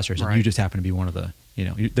the adjusters. Right. And you just happen to be one of the,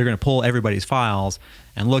 they're going to pull everybody's files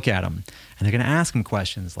and look at them, and they're going to ask them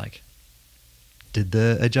questions like, did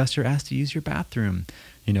the adjuster ask to use your bathroom?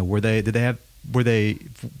 Were they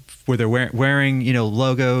wearing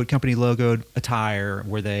company logoed attire?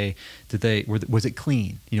 Was it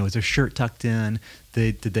clean? Was their shirt tucked in?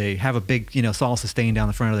 Did they have a big salsa stain down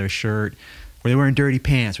the front of their shirt? Were they wearing dirty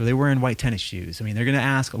pants? Were they wearing white tennis shoes? They're going to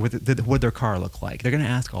ask what their car look like. They're going to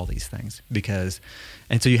ask all these things,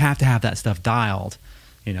 and so you have to have that stuff dialed,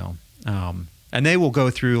 And they will go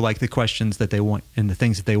through like the questions that they want and the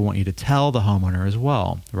things that they want you to tell the homeowner as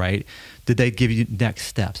well, right? Did they give you next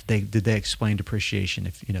steps? Did they explain depreciation?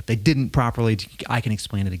 If if they didn't properly, I can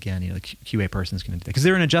explain it again. The QA person is going to do that because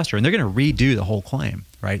they're an adjuster and they're going to redo the whole claim,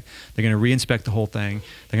 right? They're going to reinspect the whole thing.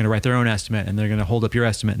 They're going to write their own estimate and they're going to hold up your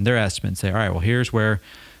estimate and their estimate and say, all right, well, here's where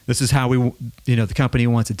this is how we, the company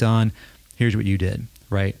wants it done. Here's what you did,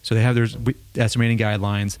 right? So they have their estimating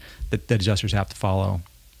guidelines that adjusters have to follow.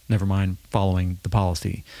 Never mind following the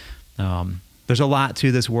policy. There's a lot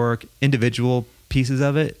to this work. Individual pieces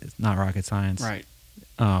of it, it's not rocket science. Right.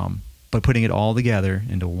 But putting it all together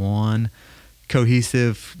into one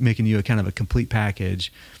cohesive, making you a kind of a complete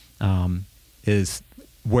package, is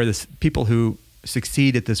where this people who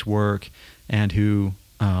succeed at this work and who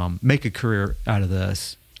make a career out of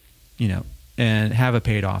this, and have a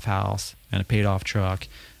paid off house and a paid off truck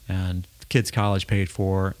and kids' college paid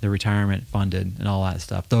for, their retirement funded, and all that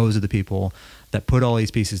stuff. Those are the people that put all these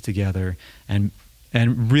pieces together and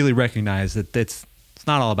really recognize that it's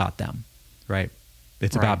not all about them, right?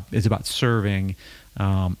 It's about serving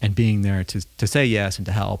and being there to say yes and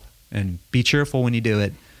to help and be cheerful when you do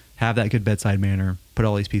it. Have that good bedside manner. Put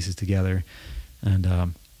all these pieces together,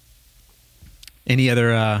 and any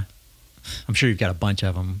other. I'm sure you've got a bunch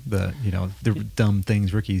of them. The dumb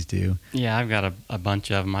things rookies do. Yeah, I've got a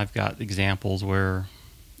bunch of them. I've got examples where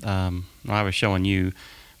I was showing you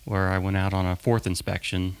where I went out on a fourth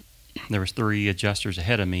inspection. There was 3 adjusters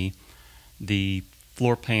ahead of me. The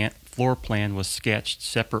floor plan was sketched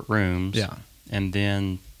separate rooms. Yeah, and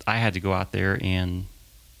then I had to go out there and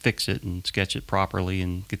fix it and sketch it properly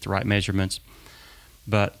and get the right measurements.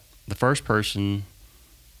 But the first person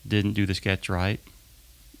didn't do the sketch right.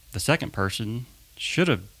 The second person should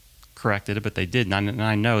have corrected it, but they didn't. And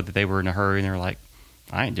I know that they were in a hurry and they were like,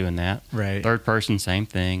 I ain't doing that. Right. Third person, same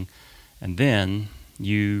thing. And then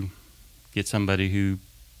you get somebody who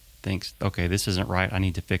thinks, okay, this isn't right, I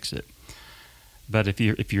need to fix it. But if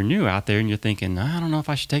you're new out there and you're thinking, I don't know if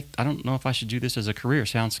I should do this as a career, it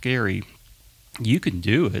sounds scary. You can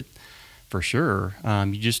do it for sure.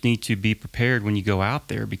 You just need to be prepared when you go out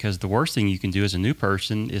there, because the worst thing you can do as a new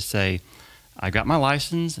person is say, I got my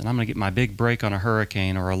license and I'm going to get my big break on a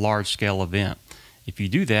hurricane or a large scale event. If you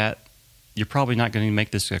do that, you're probably not going to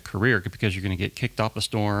make this a career, because you're going to get kicked off a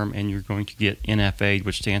storm and you're going to get NFA,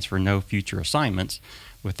 which stands for no future assignments,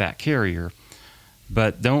 with that carrier.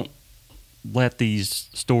 But don't let these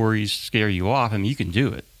stories scare you off. I mean, you can do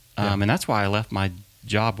it. And that's why I left my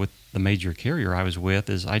job with the major carrier I was with,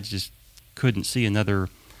 is I just couldn't see another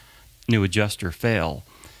new adjuster fail.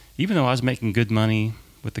 Even though I was making good money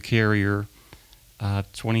with the carrier,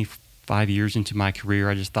 25 years into my career,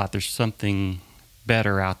 I just thought there's something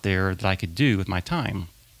better out there that I could do with my time.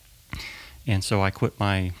 And so I quit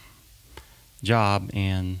my job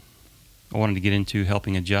and I wanted to get into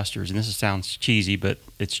helping adjusters. And this sounds cheesy, but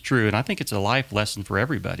it's true. And I think it's a life lesson for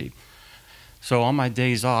everybody. So on my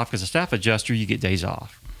days off, because a staff adjuster, you get days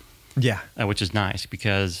off. Yeah. Which is nice,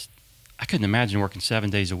 because I couldn't imagine working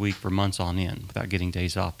 7 days a week for months on end without getting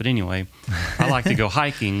days off. But anyway, I like to go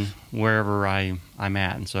hiking wherever I'm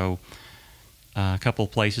at. And so a couple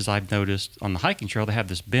of places I've noticed on the hiking trail, they have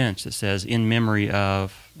this bench that says in memory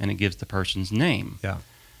of, and it gives the person's name. Yeah.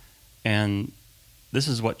 And this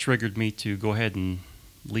is what triggered me to go ahead and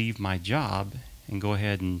leave my job and go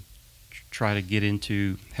ahead and try to get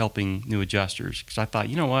into helping new adjusters. Because I thought,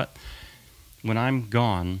 you know what, when I'm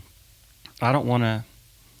gone, I don't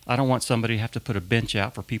want somebody to have to put a bench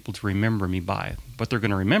out for people to remember me by. What they're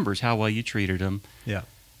going to remember is how well you treated them. Yeah.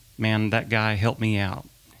 Man, that guy helped me out.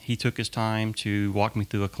 He took his time to walk me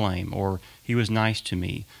through a claim, or he was nice to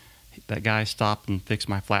me. That guy stopped and fixed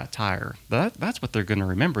my flat tire. That's what they're going to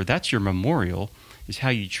remember. That's your memorial, is how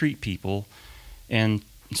you treat people. And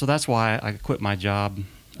so that's why I quit my job.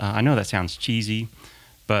 I know that sounds cheesy,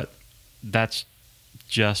 but that's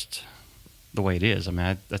just the way it is. I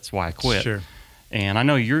mean, that's why I quit. Sure. And I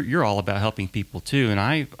know you're all about helping people too. And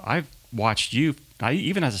I've watched you.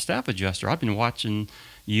 Even as a staff adjuster, I've been watching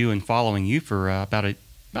you and following you for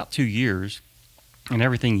about 2 years. And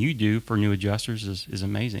everything you do for new adjusters is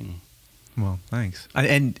amazing. Well, thanks.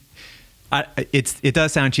 It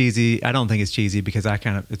does sound cheesy. I don't think it's cheesy, because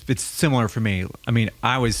it's similar for me. I mean,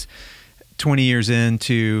 I was 20 years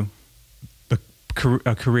into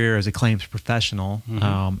a career as a claims professional,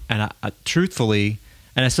 and I truthfully,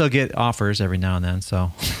 and I still get offers every now and then.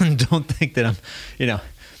 So don't think that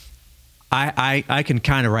I can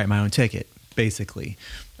kind of write my own ticket, basically.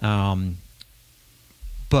 But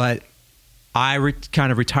I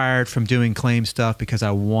kind of retired from doing claim stuff because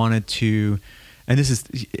I wanted to,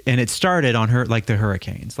 and it started on the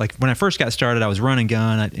hurricanes. Like when I first got started, I was run and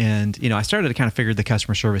gun, and I started to kind of figure the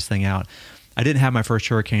customer service thing out. I didn't have my first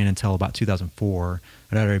hurricane until about 2004.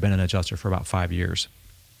 I'd already been an adjuster for about 5 years.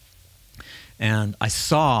 And I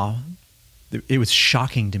saw, it was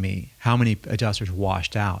shocking to me how many adjusters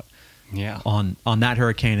washed out on that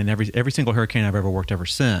hurricane, and every single hurricane I've ever worked ever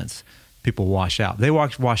since. People wash out. They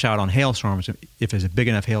wash out on hailstorms if there's a big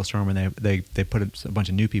enough hailstorm, and they put a bunch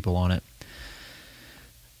of new people on it.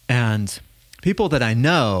 And people that I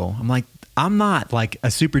know, I'm like, I'm not like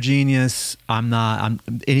a super genius. I'm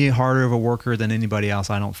any harder of a worker than anybody else,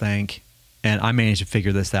 I don't think. And I managed to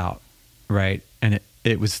figure this out, right? And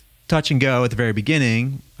it was touch and go at the very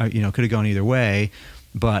beginning. Could have gone either way,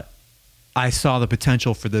 but I saw the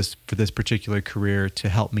potential for this particular career to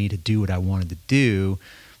help me to do what I wanted to do,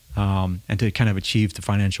 and to kind of achieve the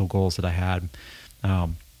financial goals that I had.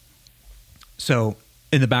 So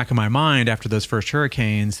in the back of my mind, after those first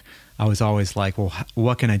hurricanes, I was always like, well,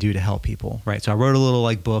 what can I do to help people, right? So I wrote a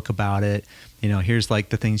little book about it. Here's like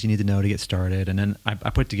the things you need to know to get started. And then I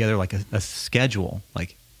put together like a schedule,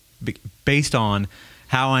 like based on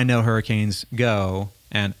how I know hurricanes go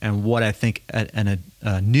and what I think a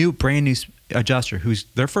brand new adjuster who's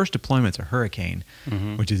their first deployment's a hurricane,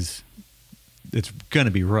 which is, it's going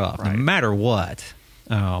to be rough, right, no matter what.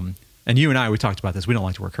 And you and I, we talked about this. We don't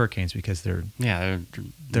like to work hurricanes because they're no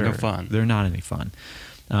fun. They're not any fun.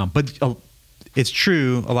 But it's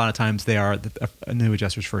true. A lot of times they are a new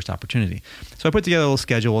adjuster's first opportunity. So I put together a little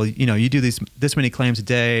schedule. You do this many claims a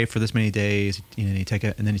day for this many days. And you take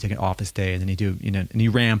an office day, and then you do and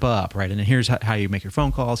you ramp up, right? And then here's how you make your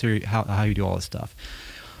phone calls. Here how you do all this stuff.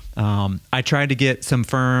 I tried to get some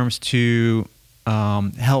firms to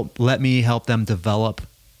let me help them develop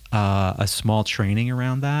a small training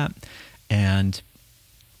around that, and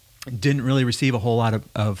didn't really receive a whole lot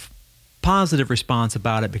of positive response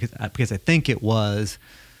about it because I think it was,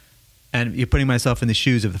 and you're putting myself in the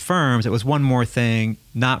shoes of the firms, it was one more thing,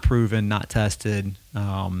 not proven, not tested,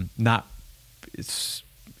 not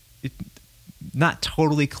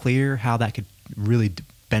totally clear how that could really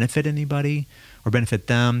benefit anybody or benefit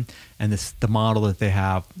them, and the model that they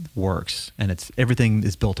have works, and everything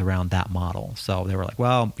is built around that model. So they were like,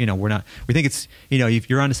 well, we think it's, if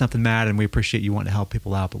you're onto something, Matt, and we appreciate you wanting to help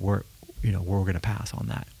people out, but we're going to pass on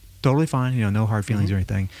that. Totally fine, no hard feelings or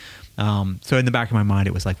anything. So in the back of my mind,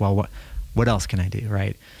 it was like, well, what else can I do,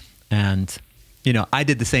 right? And I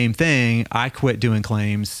did the same thing. I quit doing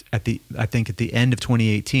claims I think at the end of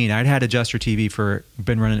 2018. I'd had Adjuster TV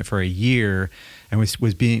been running it for a year, and was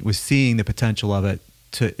seeing the potential of it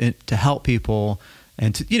to help people,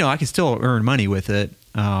 and I could still earn money with it.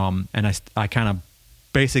 And I kind of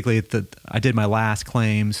basically I did my last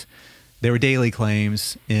claims. They were daily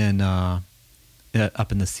claims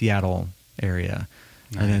up in the Seattle area.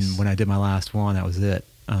 Nice. And then when I did my last one, that was it.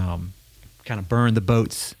 Kind of burned the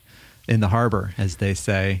boats in the harbor, as they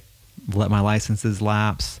say, let my licenses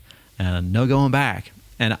lapse, and no going back.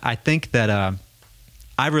 And I think that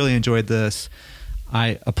I really enjoyed this.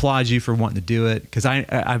 I applaud you for wanting to do it, because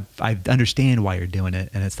I understand why you're doing it,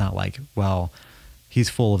 and it's not like, well, he's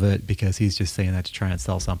full of it because he's just saying that to try and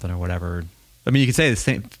sell something or whatever. I mean, you could say the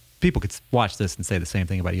same. People could watch this and say the same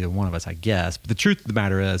thing about either one of us, I guess. But the truth of the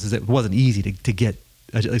matter is it wasn't easy to get,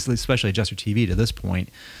 especially Adjuster TV, to this point,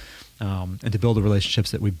 and to build the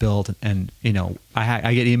relationships that we built. And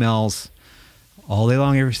I get emails all day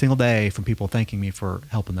long, every single day, from people thanking me for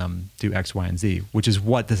helping them do X, Y, and Z, which is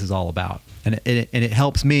what this is all about. And it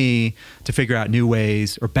helps me to figure out new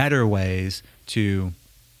ways or better ways to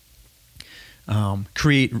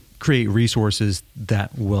create resources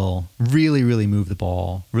that will really, really move the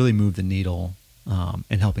ball, really move the needle,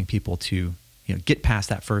 in helping people to get past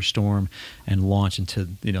that first storm and launch into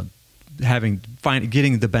getting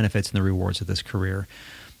the benefits and the rewards of this career.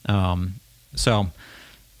 So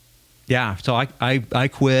I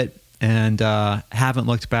quit and haven't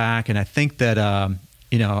looked back. And I think that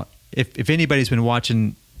if anybody's been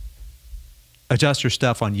watching adjuster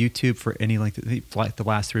stuff on YouTube for any length, like the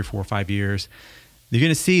last 3 or 4 or 5 years, you're going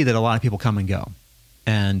to see that a lot of people come and go.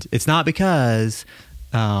 And it's not because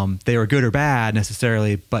they are good or bad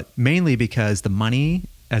necessarily, but mainly because the money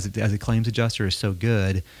as a claims adjuster is so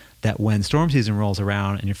good that when storm season rolls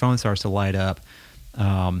around and your phone starts to light up,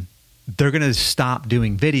 they're going to stop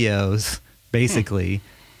doing videos basically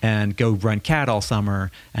and go run CAT all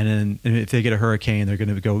summer. And then if they get a hurricane, they're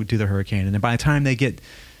going to go do the hurricane. And then by the time they get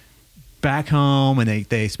back home and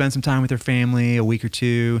they spend some time with their family, a week or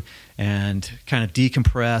two, and kind of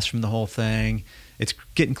decompress from the whole thing, it's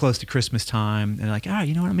getting close to Christmas time, and they're like,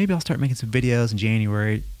 you know what, maybe I'll start making some videos in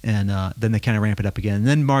January, and then they kind of ramp it up again. And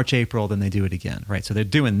then March, April, then they do it again, right? So they're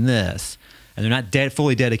doing this, and they're not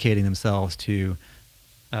fully dedicating themselves to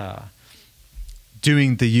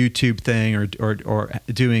doing the YouTube thing or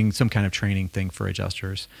doing some kind of training thing for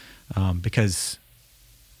adjusters, because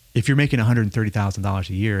if you're making $130,000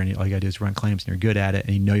 a year and all you got to do is run claims and you're good at it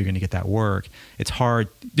and you know you're going to get that work, it's hard.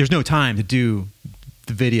 There's no time to do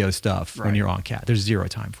the video stuff when you're on CAT. There's zero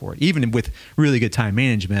time for it. Even with really good time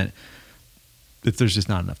management, there's just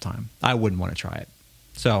not enough time. I wouldn't want to try it.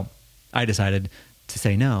 So I decided to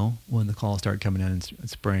say no when the calls started coming in and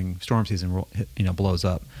spring storm season blows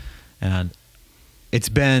up. And it's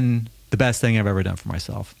been the best thing I've ever done for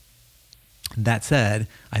myself. That said,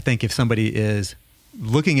 I think if somebody is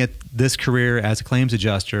looking at this career as a claims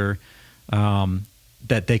adjuster,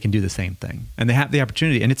 that they can do the same thing, and they have the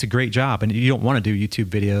opportunity, and it's a great job. And you don't want to do YouTube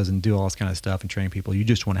videos and do all this kind of stuff and train people. You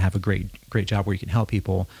just want to have a great job where you can help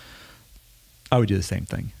people. I would do the same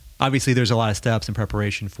thing. Obviously, there's a lot of steps in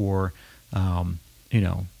preparation for,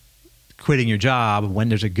 quitting your job, when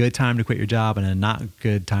there's a good time to quit your job and a not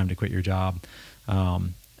good time to quit your job.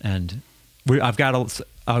 And I've got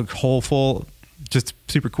a whole full, just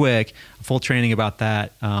super quick, full training about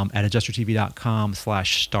that at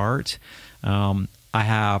AdjusterTV.com/start.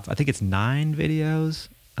 I think it's 9 videos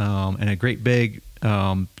and a great big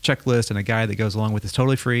checklist and a guide that goes along with it. It's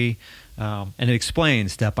totally free, and it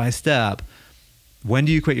explains step by step, when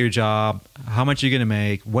do you quit your job, how much you're going to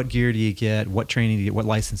make, what gear do you get, what training do you get, what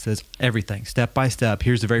licenses, everything, step by step.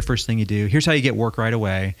 Here's the very first thing you do. Here's how you get work right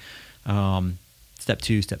away. Step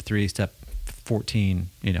 2, step 3, step 14,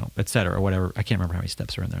 et cetera, or whatever. I can't remember how many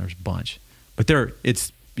steps are in there. There's a bunch, but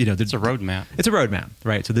it's a roadmap. It's a roadmap,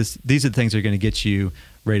 right? So these are the things that are going to get you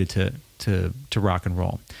ready to rock and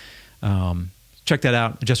roll. Check that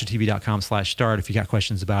out, AdjusterTV.com/start if you got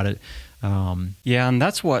questions about it. Yeah, and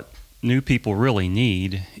that's what new people really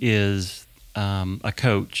need is a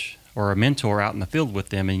coach or a mentor out in the field with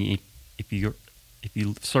them. And if you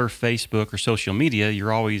surf Facebook or social media,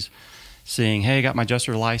 you're always seeing, hey, I got my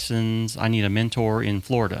adjuster license, I need a mentor in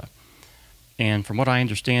Florida. And from what I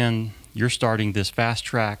understand, you're starting this fast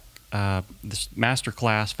track, this master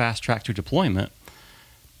class, fast track to deployment.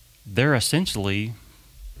 They're essentially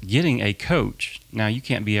getting a coach. Now, you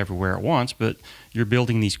can't be everywhere at once, but you're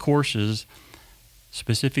building these courses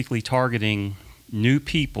specifically targeting new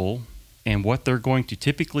people and what they're going to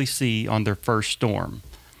typically see on their first storm.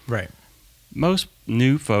 Right. Most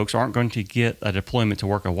new folks aren't going to get a deployment to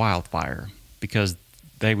work a wildfire because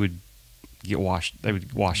they would wash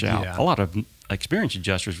out. Yeah. A lot of experienced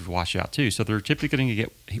adjusters would wash out too. So they're typically going to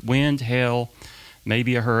get wind, hail,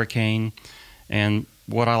 maybe a hurricane. And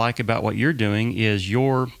what I like about what you're doing is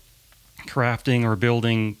you're crafting or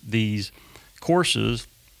building these courses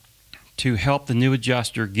to help the new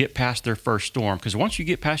adjuster get past their first storm. Because once you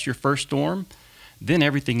get past your first storm, then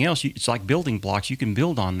everything else, it's like building blocks. You can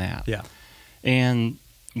build on that. Yeah. And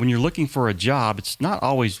when you're looking for a job, it's not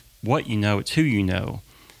always what you know, it's who you know.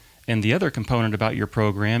 And the other component about your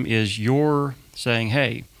program is you're saying,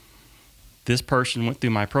 hey, this person went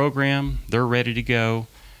through my program, they're ready to go,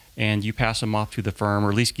 and you pass them off to the firm, or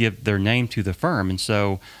at least give their name to the firm. And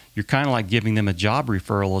so you're kind of like giving them a job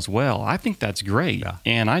referral as well. I think that's great. Yeah.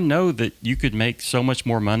 And I know that you could make so much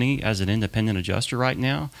more money as an independent adjuster right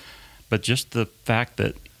now, but just the fact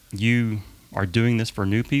that you are doing this for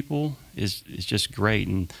new people is just great.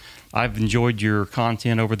 And I've enjoyed your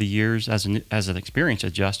content over the years as an experienced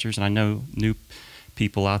adjuster, and I know new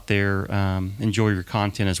people out there enjoy your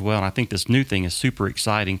content as well. And I think this new thing is super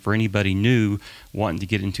exciting for anybody new wanting to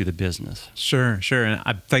get into the business. Sure.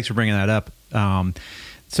 And thanks for bringing that up.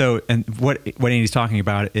 So, and what Andy's talking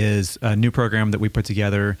about is a new program that we put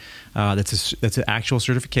together that's an actual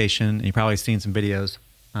certification. And you've probably seen some videos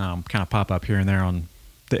kind of pop up here and there on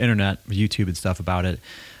the internet, YouTube and stuff about it.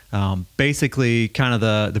 Basically, kind of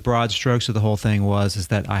the broad strokes of the whole thing is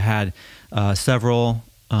that I had several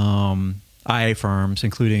IA firms,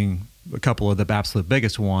 including a couple of the absolute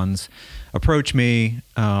biggest ones, approach me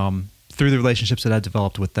through the relationships that I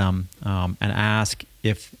developed with them and ask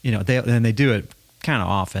if, they do it kind of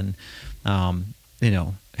often,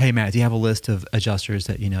 hey, Matt, do you have a list of adjusters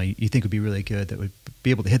that, you think would be really good that would be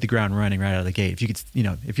able to hit the ground running right out of the gate? If you could,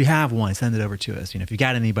 if you have one, send it over to us. If you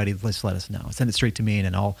got anybody, just let us know. Send it straight to me, and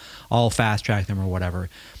then I'll fast track them or whatever.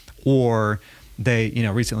 Or they,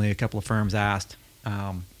 recently a couple of firms asked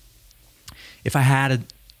if I had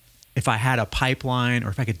a pipeline, or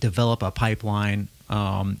if I could develop a pipeline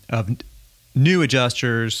of new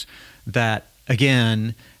adjusters that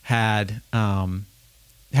again had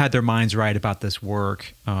their minds right about this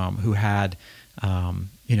work, who had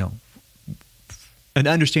you know, an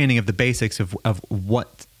understanding of the basics of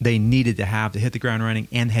what they needed to have to hit the ground running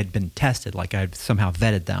and had been tested, like I've somehow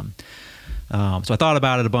vetted them. So I thought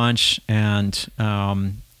about it a bunch and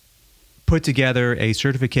put together a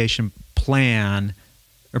certification plan,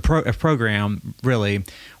 a program really,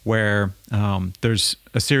 where there's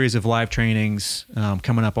a series of live trainings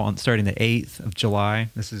coming up on starting the 8th of July.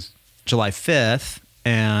 This is July 5th.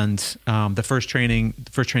 And the first training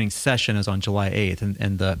session is on July 8th,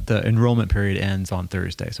 and the enrollment period ends on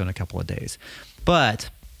Thursday, so in a couple of days. But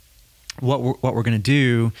what we're going to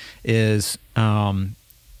do is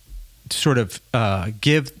sort of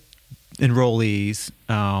give enrollees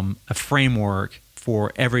a framework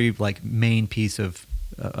for every like main piece of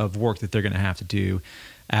work that they're going to have to do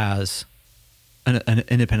as an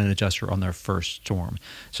independent adjuster on their first storm.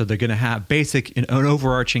 So they're going to have an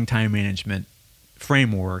overarching time management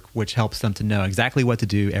framework, which helps them to know exactly what to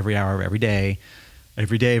do every hour of every day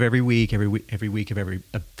of every week, every week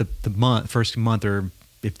of the month, first month, or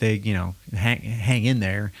if they, you know, hang in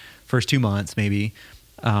there, first 2 months maybe,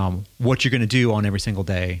 what you're going to do on every single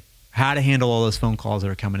day, how to handle all those phone calls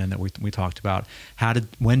that are coming in that we talked about,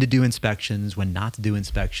 when to do inspections, when not to do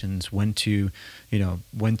inspections, when to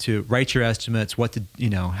write your estimates,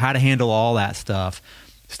 how to handle all that stuff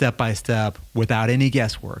step by step without any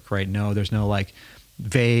guesswork, right? No, there's no like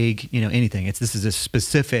vague, anything. This is a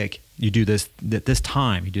specific, you do this at this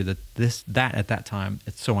time, you do that at that time,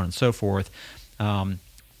 and so on and so forth,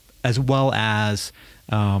 as well as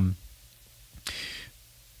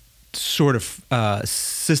sort of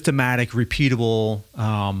systematic, repeatable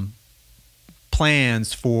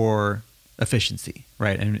plans for efficiency,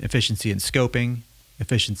 right? And efficiency in scoping,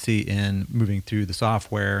 efficiency in moving through the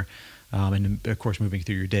software, and of course moving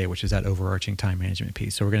through your day, which is that overarching time management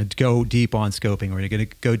piece. So we're going to go deep on scoping. We're going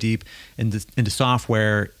to go deep into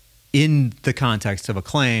software in the context of a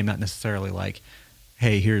claim, not necessarily like,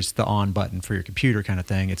 hey, here's the on button for your computer kind of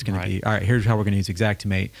thing. It's going to be, all right, here's how we're going to use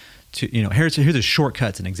XACTIMATE to, here's the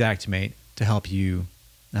shortcuts in XACTIMATE to help you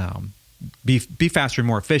be faster and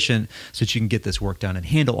more efficient so that you can get this work done and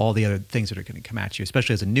handle all the other things that are going to come at you,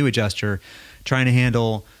 especially as a new adjuster trying to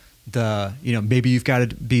handle maybe you've got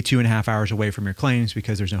to be 2.5 hours away from your claims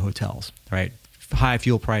because there's no hotels, right? High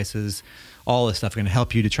fuel prices, all this stuff are going to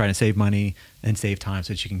help you to try to save money and save time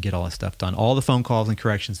so that you can get all this stuff done. All the phone calls and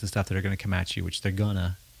corrections and stuff that are going to come at you, which they're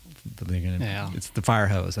gonna it's the fire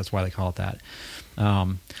hose. That's why they call it that.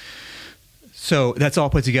 So that's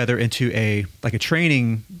all put together into a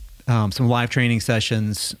training, some live training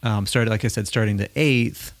sessions, starting the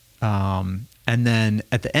 8th. And then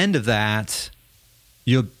at the end of that,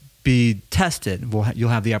 you'll be tested. You'll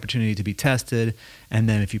have the opportunity to be tested. And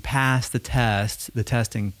then if you pass the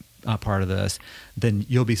testing part of this, then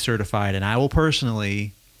you'll be certified. And I will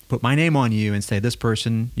personally put my name on you and say, this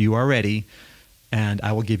person, you are ready. And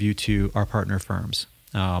I will give you to our partner firms.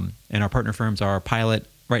 And our partner firms are Pilot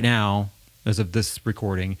right now, as of this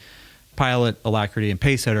recording. Pilot, Alacrity, and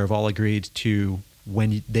Pacesetter have all agreed to,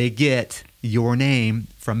 when they get your name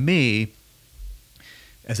from me,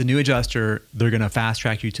 as a new adjuster, they're going to fast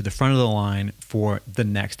track you to the front of the line for the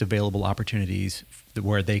next available opportunities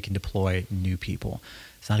where they can deploy new people.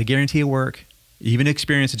 It's not a guarantee of work. Even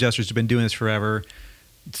experienced adjusters who've been doing this forever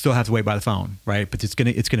still have to wait by the phone, right? But it's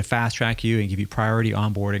going to fast track you and give you priority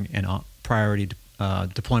onboarding and priority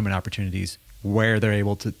deployment opportunities where they're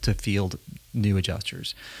able to field new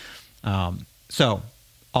adjusters. So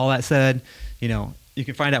all that said, you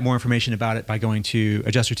can find out more information about it by going to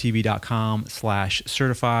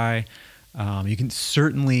adjustertv.com/certify. You can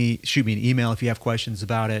certainly shoot me an email if you have questions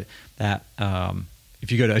about it.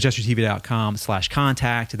 If you go to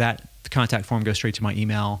adjustertv.com/contact, that contact form goes straight to my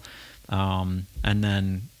email.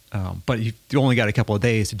 But you only got a couple of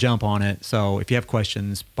days to jump on it. So if you have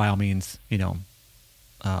questions, by all means,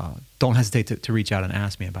 don't hesitate to reach out and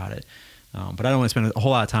ask me about it. But I don't want to spend a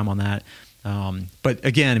whole lot of time on that. But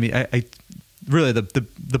again, I really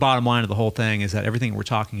the bottom line of the whole thing is that everything we're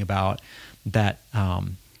talking about that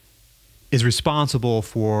is responsible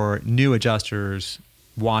for new adjusters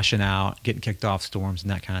washing out, getting kicked off storms,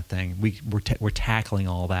 and that kind of thing. We're tackling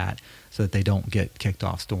all that so that they don't get kicked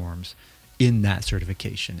off storms in that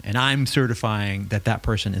certification. And I'm certifying that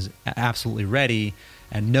person is absolutely ready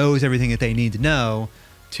and knows everything that they need to know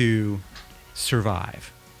to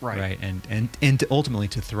survive. Right. And to ultimately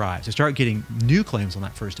to thrive. So start getting new claims on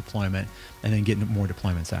that first deployment and then getting more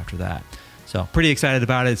deployments after that. So pretty excited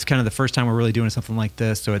about it. It's kind of the first time we're really doing something like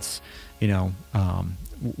this. So it's,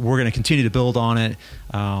 we're going to continue to build on it.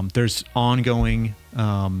 There's ongoing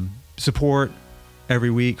support every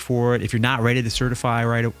week for it. If you're not ready to certify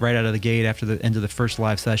right out of the gate after the end of the first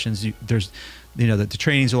live sessions, the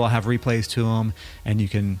trainings will all have replays to them, and you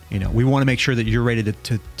can, we want to make sure that you're ready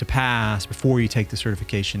to pass before you take the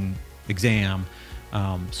certification exam.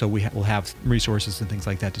 So we'll have resources and things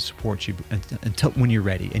like that to support you until when you're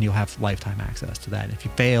ready, and you'll have lifetime access to that. If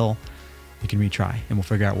you fail, you can retry, and we'll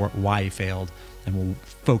figure out why you failed, and we'll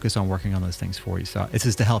focus on working on those things for you. So it's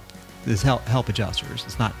just to help adjusters.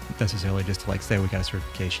 It's not necessarily just to say we got a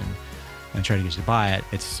certification and try to get you to buy it.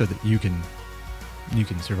 It's so that you can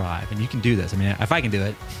survive, and you can do this. I mean, if I can do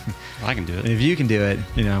it, I can do it. If you can do it,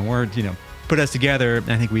 we're put us together.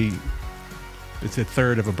 I think it's a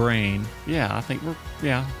third of a brain. Yeah, I think we're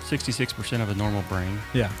 66% of a normal brain.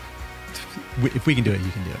 Yeah, if we can do it, you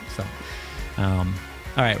can do it. So,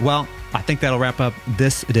 all right. Well, I think that'll wrap up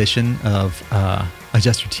this edition of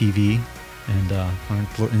Adjuster TV and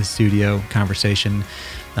our in the studio conversation.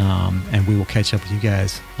 And we will catch up with you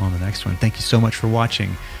guys on the next one. Thank you so much for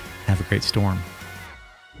watching. Have a great storm.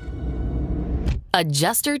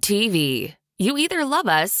 Adjuster TV. You either love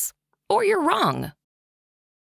us or you're wrong.